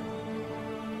speaking.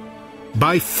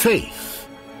 By faith,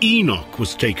 Enoch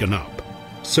was taken up,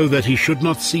 so that he should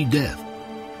not see death.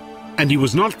 And he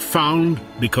was not found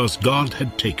because God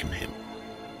had taken him.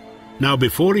 Now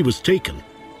before he was taken,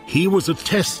 he was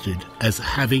attested as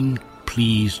having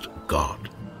pleased God.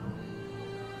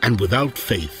 And without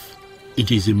faith,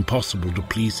 it is impossible to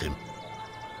please him.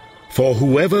 For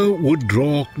whoever would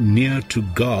draw near to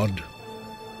God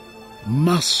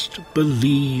must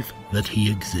believe that he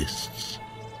exists,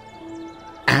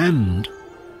 and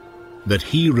that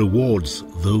he rewards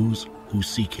those who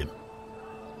seek him.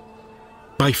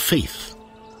 By faith,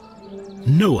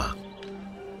 Noah,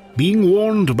 being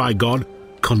warned by God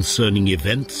concerning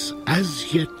events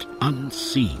as yet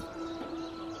unseen,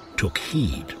 took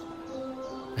heed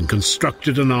and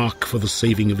constructed an ark for the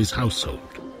saving of his household.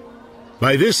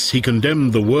 By this he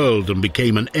condemned the world and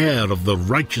became an heir of the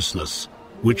righteousness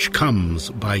which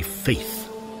comes by faith.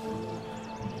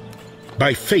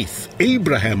 By faith,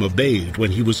 Abraham obeyed when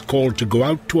he was called to go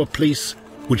out to a place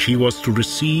which he was to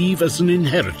receive as an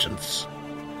inheritance.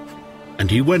 And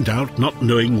he went out not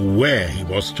knowing where he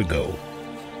was to go.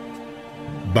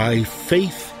 By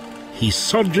faith he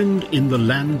sojourned in the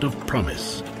land of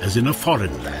promise, as in a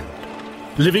foreign land,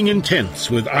 living in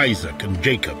tents with Isaac and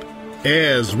Jacob,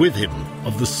 heirs with him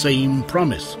of the same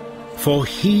promise. For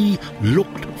he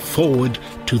looked forward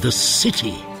to the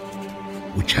city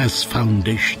which has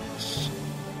foundations,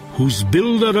 whose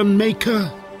builder and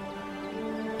maker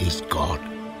is God.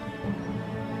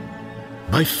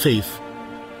 By faith,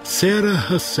 Sarah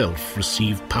herself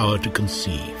received power to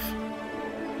conceive,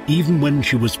 even when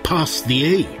she was past the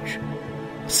age,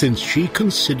 since she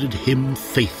considered him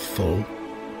faithful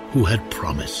who had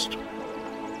promised.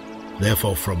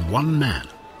 Therefore from one man,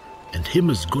 and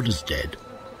him as good as dead,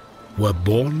 were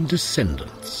born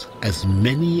descendants as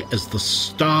many as the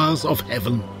stars of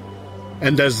heaven,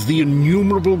 and as the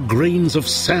innumerable grains of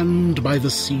sand by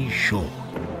the seashore.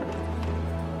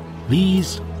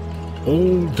 These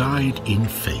all died in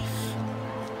faith,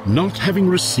 not having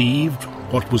received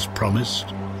what was promised,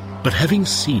 but having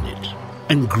seen it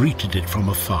and greeted it from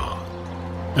afar,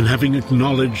 and having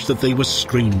acknowledged that they were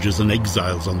strangers and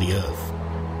exiles on the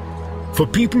earth. For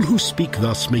people who speak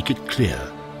thus make it clear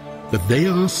that they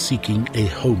are seeking a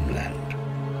homeland.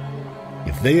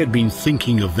 If they had been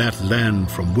thinking of that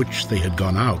land from which they had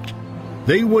gone out,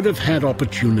 they would have had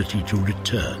opportunity to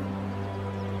return.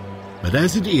 But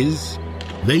as it is,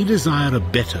 they desire a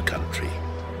better country,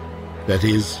 that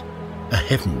is, a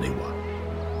heavenly one.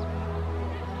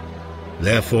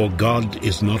 Therefore God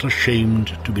is not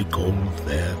ashamed to be called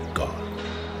their God,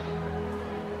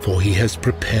 for he has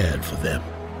prepared for them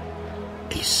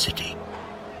a city.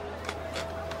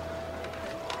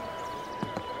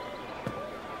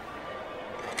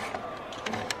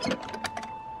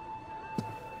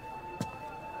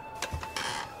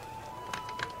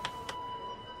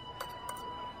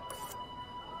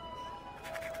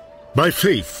 By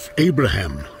faith,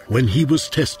 Abraham, when he was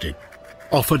tested,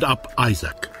 offered up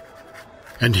Isaac.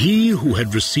 And he who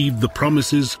had received the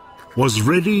promises was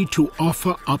ready to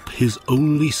offer up his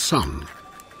only son,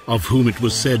 of whom it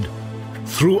was said,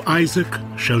 "Through Isaac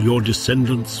shall your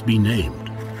descendants be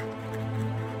named."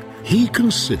 He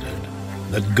considered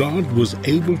that God was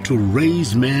able to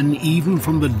raise men even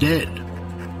from the dead.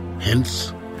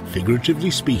 Hence,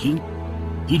 figuratively speaking,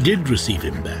 he did receive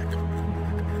him back.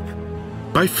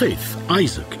 By faith,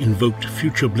 Isaac invoked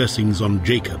future blessings on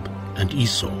Jacob and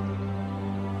Esau.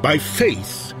 By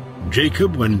faith,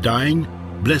 Jacob, when dying,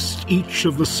 blessed each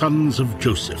of the sons of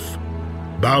Joseph,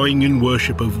 bowing in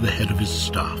worship over the head of his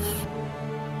staff.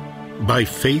 By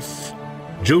faith,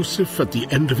 Joseph, at the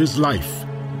end of his life,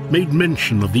 made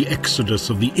mention of the exodus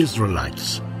of the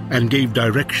Israelites and gave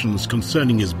directions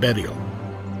concerning his burial.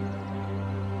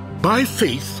 By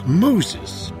faith,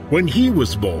 Moses, when he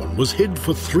was born, was hid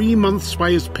for 3 months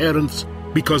by his parents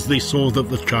because they saw that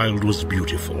the child was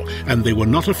beautiful, and they were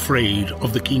not afraid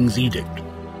of the king's edict.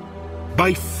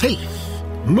 By faith,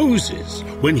 Moses,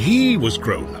 when he was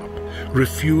grown up,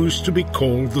 refused to be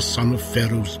called the son of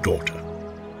Pharaoh's daughter,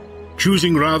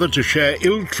 choosing rather to share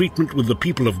ill treatment with the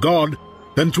people of God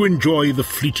than to enjoy the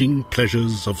fleeting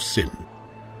pleasures of sin.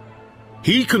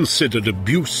 He considered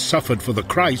abuse suffered for the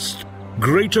Christ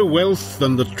greater wealth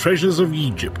than the treasures of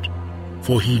Egypt,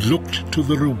 for he looked to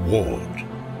the reward.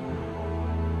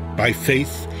 By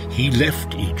faith he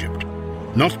left Egypt,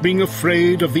 not being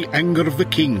afraid of the anger of the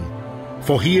king,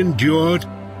 for he endured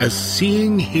as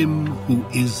seeing him who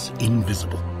is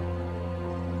invisible.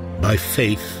 By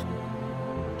faith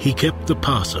he kept the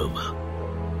Passover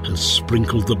and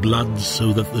sprinkled the blood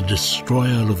so that the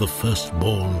destroyer of the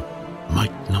firstborn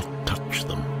might not touch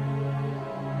them.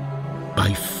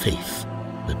 By faith,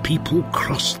 the people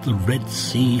crossed the Red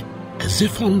Sea as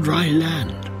if on dry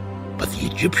land, but the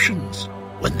Egyptians,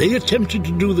 when they attempted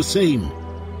to do the same,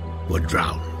 were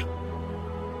drowned.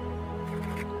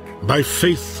 By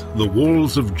faith, the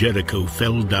walls of Jericho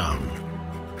fell down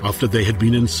after they had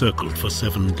been encircled for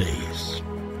 7 days.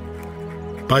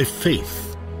 By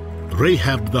faith,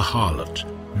 Rahab the harlot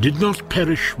did not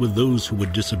perish with those who were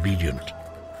disobedient,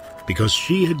 because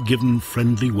she had given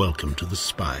friendly welcome to the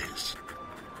spies.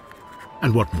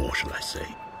 And what more shall I say?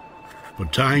 For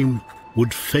time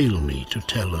would fail me to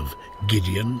tell of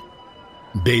Gideon,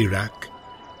 Barak,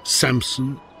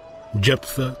 Samson,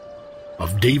 Jephthah,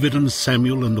 of David and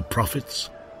Samuel and the prophets,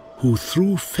 who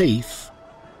through faith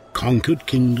conquered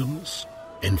kingdoms,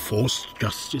 enforced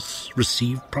justice,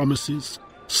 received promises,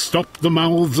 stopped the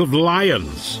mouths of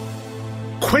lions,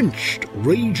 quenched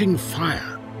raging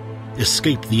fire,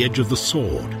 escaped the edge of the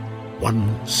sword,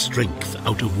 won strength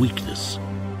out of weakness,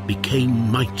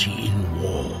 became mighty in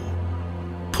war,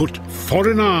 put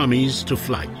foreign armies to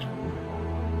flight.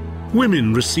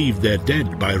 Women received their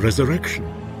dead by resurrection.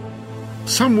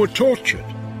 Some were tortured,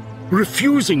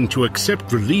 refusing to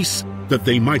accept release that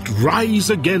they might rise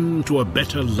again to a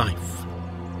better life.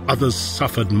 Others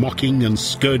suffered mocking and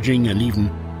scourging and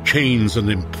even chains and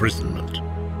imprisonment.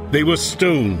 They were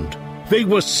stoned. They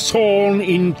were sawn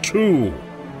in two.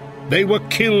 They were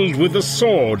killed with the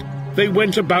sword. They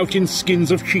went about in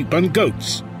skins of sheep and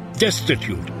goats,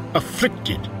 destitute,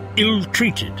 afflicted,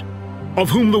 ill-treated, of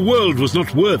whom the world was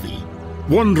not worthy,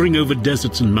 wandering over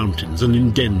deserts and mountains and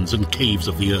in dens and caves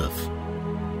of the earth.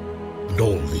 And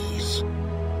all these,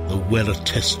 though well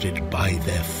attested by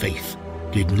their faith,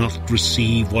 did not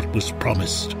receive what was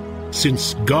promised,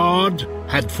 since God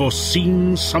had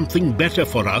foreseen something better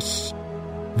for us,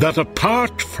 that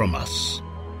apart from us,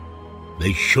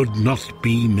 they should not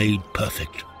be made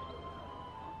perfect.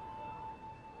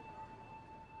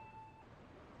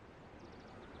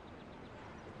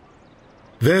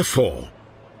 Therefore,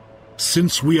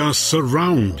 since we are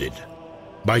surrounded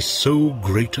by so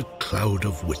great a cloud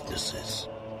of witnesses,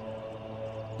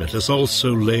 let us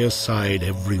also lay aside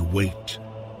every weight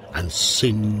and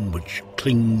sin which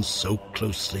clings so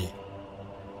closely,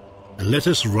 and let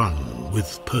us run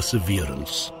with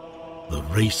perseverance the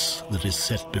race that is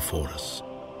set before us,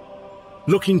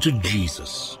 looking to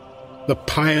Jesus, the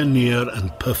pioneer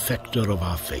and perfecter of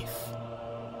our faith,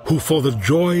 who for the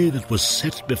joy that was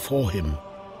set before him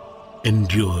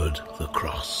endured the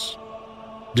cross,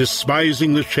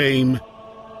 despising the shame,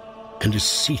 and is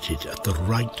seated at the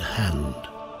right hand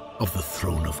of the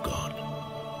throne of God.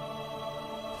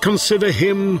 Consider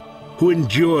him who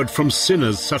endured from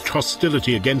sinners such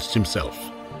hostility against himself,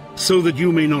 so that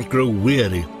you may not grow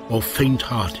weary or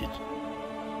faint-hearted.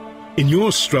 In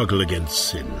your struggle against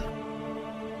sin,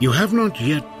 you have not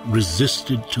yet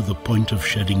resisted to the point of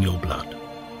shedding your blood.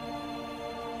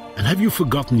 And have you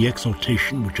forgotten the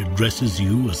exhortation which addresses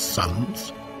you as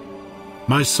sons?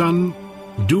 My son,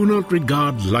 do not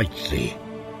regard lightly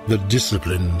the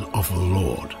discipline of the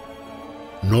Lord,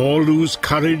 nor lose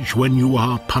courage when you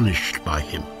are punished by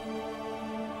him.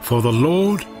 For the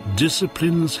Lord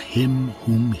disciplines him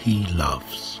whom he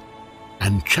loves,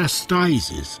 and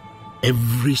chastises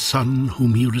every son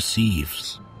whom he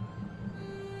receives.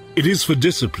 It is for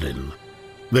discipline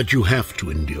that you have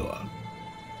to endure.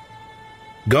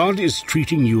 God is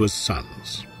treating you as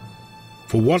sons.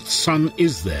 For what son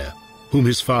is there whom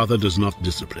his father does not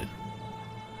discipline?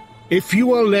 If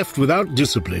you are left without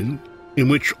discipline, in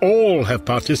which all have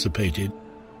participated,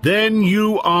 then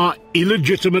you are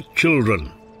illegitimate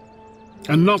children,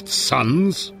 and not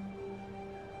sons.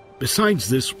 Besides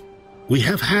this, we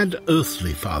have had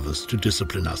earthly fathers to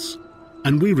discipline us,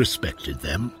 and we respected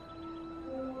them.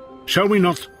 Shall we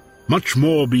not much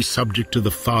more be subject to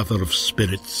the Father of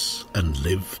spirits and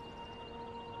live?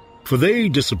 For they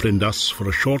disciplined us for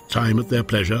a short time at their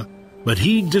pleasure, but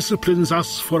he disciplines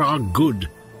us for our good,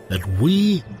 that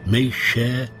we may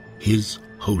share his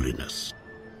holiness.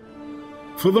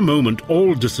 For the moment,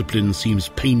 all discipline seems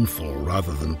painful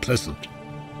rather than pleasant.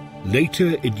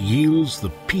 Later it yields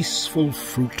the peaceful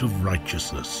fruit of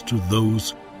righteousness to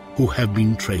those who have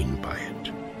been trained by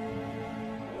it.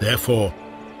 Therefore,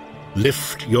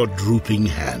 lift your drooping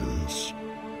hands,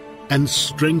 and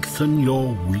strengthen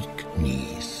your weak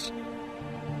knees,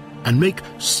 and make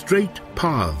straight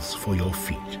paths for your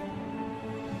feet,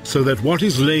 so that what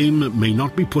is lame may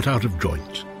not be put out of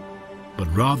joint,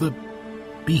 but rather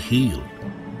be healed.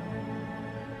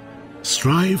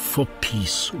 Strive for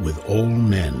peace with all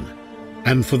men,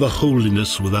 and for the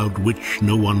holiness without which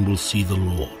no one will see the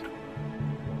Lord.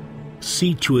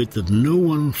 See to it that no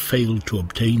one fail to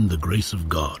obtain the grace of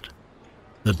God,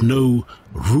 that no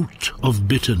root of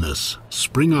bitterness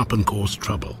spring up and cause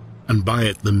trouble, and by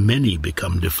it the many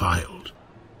become defiled.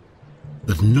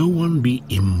 That no one be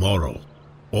immoral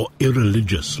or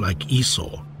irreligious like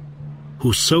Esau,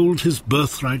 who sold his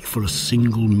birthright for a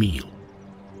single meal.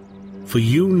 For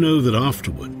you know that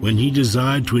afterward, when he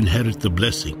desired to inherit the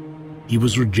blessing, he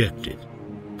was rejected,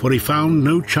 for he found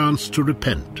no chance to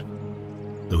repent,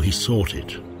 though he sought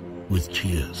it with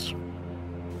tears.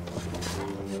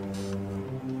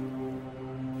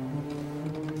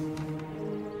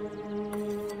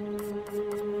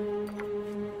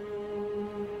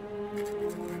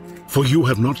 For you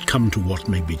have not come to what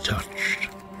may be touched,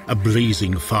 a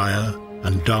blazing fire,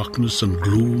 and darkness, and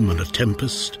gloom, and a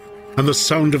tempest, and the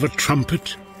sound of a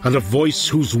trumpet, and a voice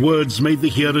whose words made the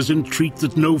hearers entreat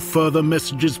that no further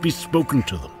messages be spoken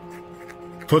to them.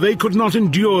 For they could not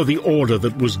endure the order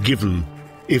that was given,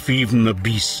 if even a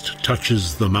beast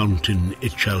touches the mountain,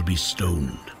 it shall be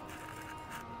stoned.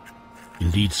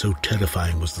 Indeed, so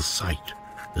terrifying was the sight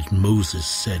that Moses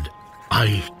said,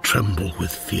 I tremble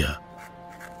with fear.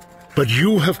 But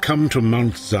you have come to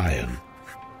Mount Zion,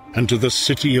 and to the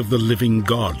city of the living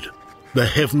God, the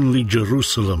heavenly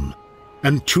Jerusalem,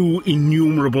 and to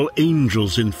innumerable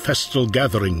angels in festal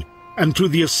gathering, and to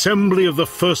the assembly of the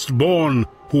firstborn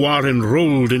who are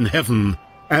enrolled in heaven,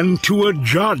 and to a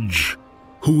judge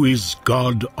who is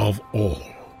God of all,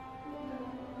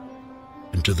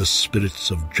 and to the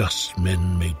spirits of just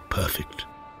men made perfect,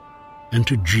 and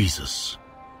to Jesus,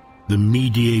 the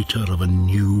mediator of a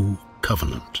new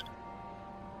covenant,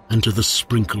 and to the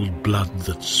sprinkled blood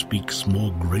that speaks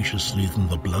more graciously than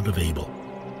the blood of Abel.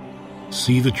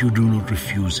 See that you do not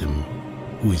refuse him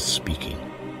who is speaking.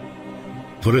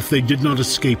 For if they did not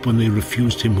escape when they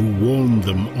refused him who warned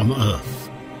them on earth,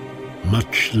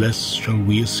 much less shall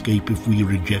we escape if we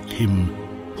reject him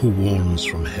who warns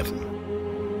from heaven.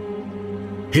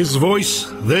 His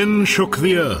voice then shook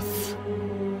the earth,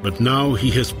 but now he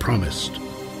has promised,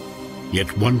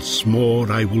 yet once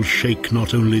more I will shake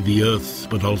not only the earth,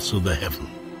 but also the heaven.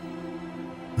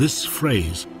 This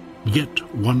phrase,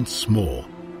 yet once more,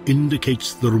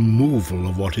 indicates the removal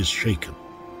of what is shaken,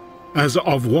 as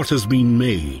of what has been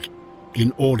made,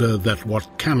 in order that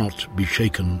what cannot be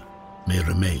shaken may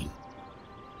remain.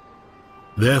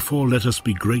 Therefore let us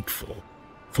be grateful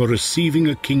for receiving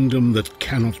a kingdom that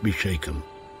cannot be shaken,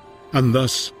 and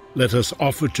thus let us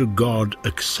offer to God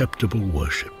acceptable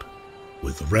worship,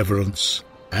 with reverence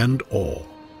and awe.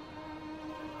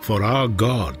 For our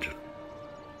God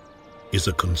is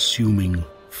a consuming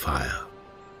fire.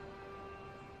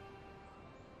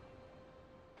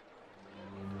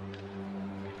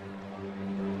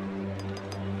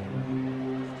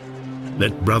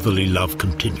 Let brotherly love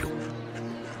continue.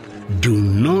 Do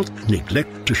not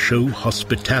neglect to show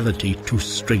hospitality to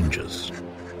strangers,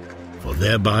 for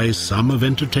thereby some have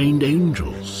entertained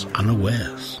angels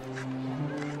unawares.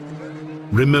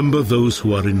 Remember those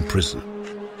who are in prison,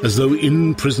 as though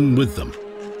in prison with them,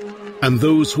 and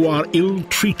those who are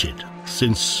ill-treated,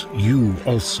 since you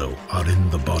also are in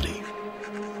the body.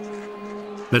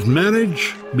 Let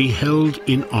marriage be held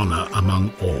in honor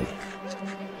among all,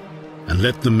 and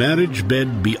let the marriage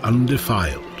bed be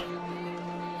undefiled,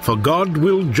 for God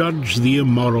will judge the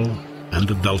immoral and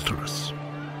adulterous.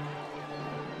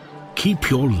 Keep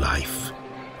your life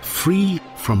free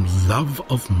from love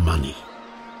of money,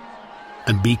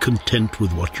 and be content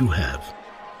with what you have.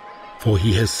 For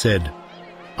he has said,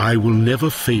 I will never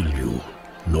fail you,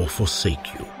 nor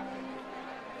forsake you.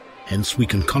 Hence we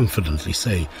can confidently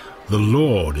say, the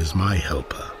Lord is my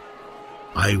helper.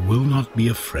 I will not be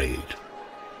afraid.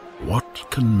 What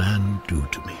can man do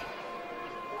to me?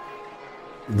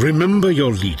 Remember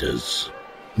your leaders,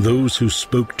 those who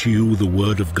spoke to you the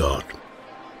word of God.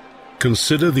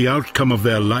 Consider the outcome of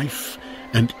their life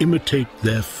and imitate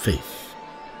their faith.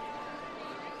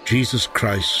 Jesus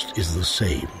Christ is the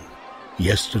same,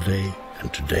 yesterday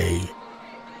and today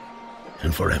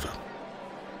and forever.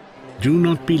 Do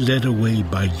not be led away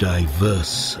by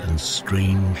diverse and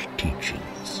strange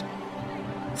teachings.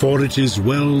 For it is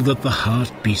well that the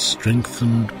heart be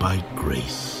strengthened by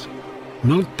grace,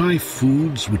 not by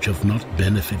foods which have not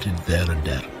benefited their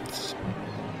adherents.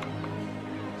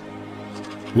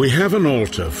 We have an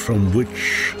altar from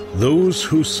which those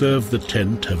who serve the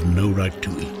tent have no right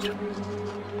to eat.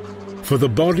 For the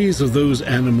bodies of those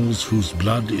animals whose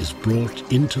blood is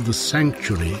brought into the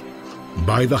sanctuary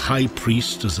by the high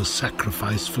priest as a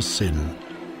sacrifice for sin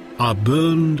are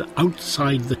burned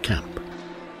outside the camp.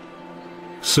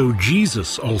 So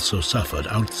Jesus also suffered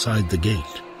outside the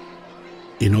gate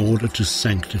in order to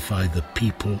sanctify the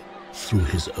people through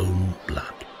his own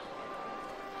blood.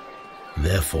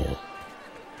 Therefore,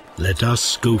 let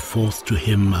us go forth to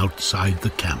him outside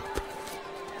the camp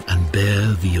and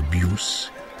bear the abuse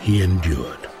he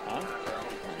endured.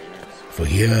 For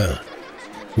here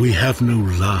we have no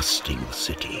lasting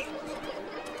city,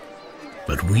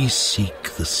 but we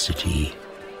seek the city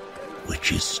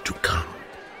which is to come.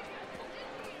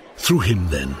 Through him,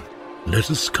 then,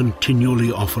 let us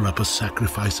continually offer up a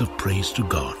sacrifice of praise to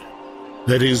God,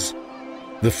 that is,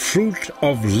 the fruit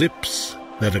of lips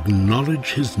that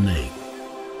acknowledge his name.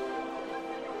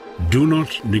 Do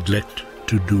not neglect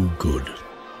to do good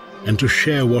and to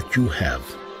share what you have,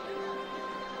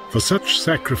 for such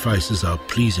sacrifices are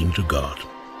pleasing to God.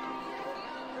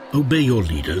 Obey your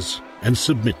leaders and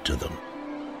submit to them,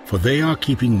 for they are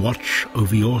keeping watch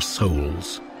over your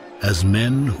souls as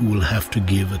men who will have to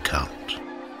give account.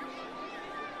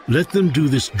 Let them do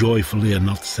this joyfully and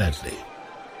not sadly,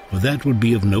 for that would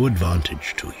be of no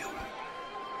advantage to you.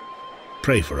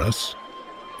 Pray for us,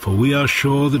 for we are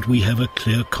sure that we have a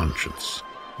clear conscience,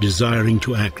 desiring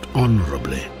to act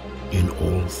honorably in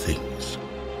all things.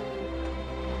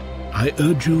 I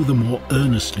urge you the more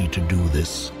earnestly to do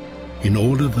this, in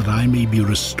order that I may be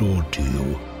restored to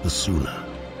you the sooner.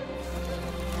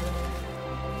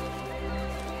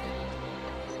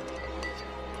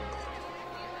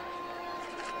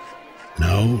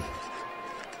 Now,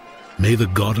 may the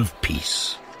God of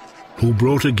peace, who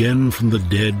brought again from the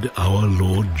dead our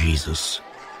Lord Jesus,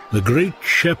 the great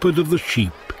shepherd of the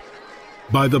sheep,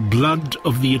 by the blood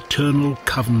of the eternal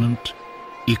covenant,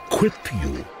 equip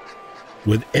you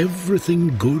with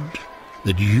everything good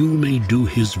that you may do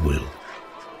his will,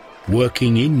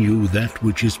 working in you that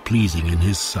which is pleasing in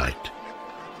his sight,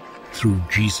 through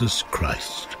Jesus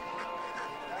Christ,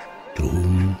 to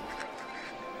whom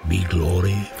be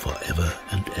glory forever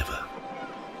and ever.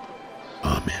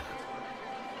 Amen.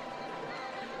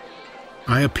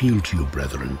 I appeal to you,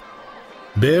 brethren,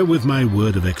 bear with my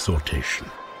word of exhortation,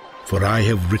 for I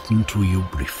have written to you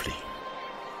briefly.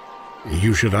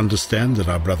 You should understand that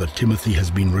our brother Timothy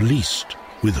has been released,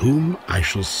 with whom I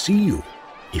shall see you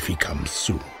if he comes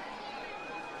soon.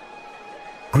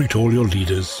 Greet all your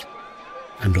leaders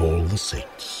and all the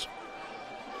saints.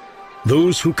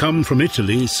 Those who come from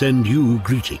Italy send you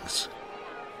greetings.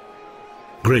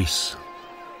 Grace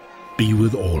be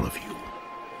with all of you.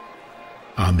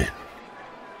 Amen.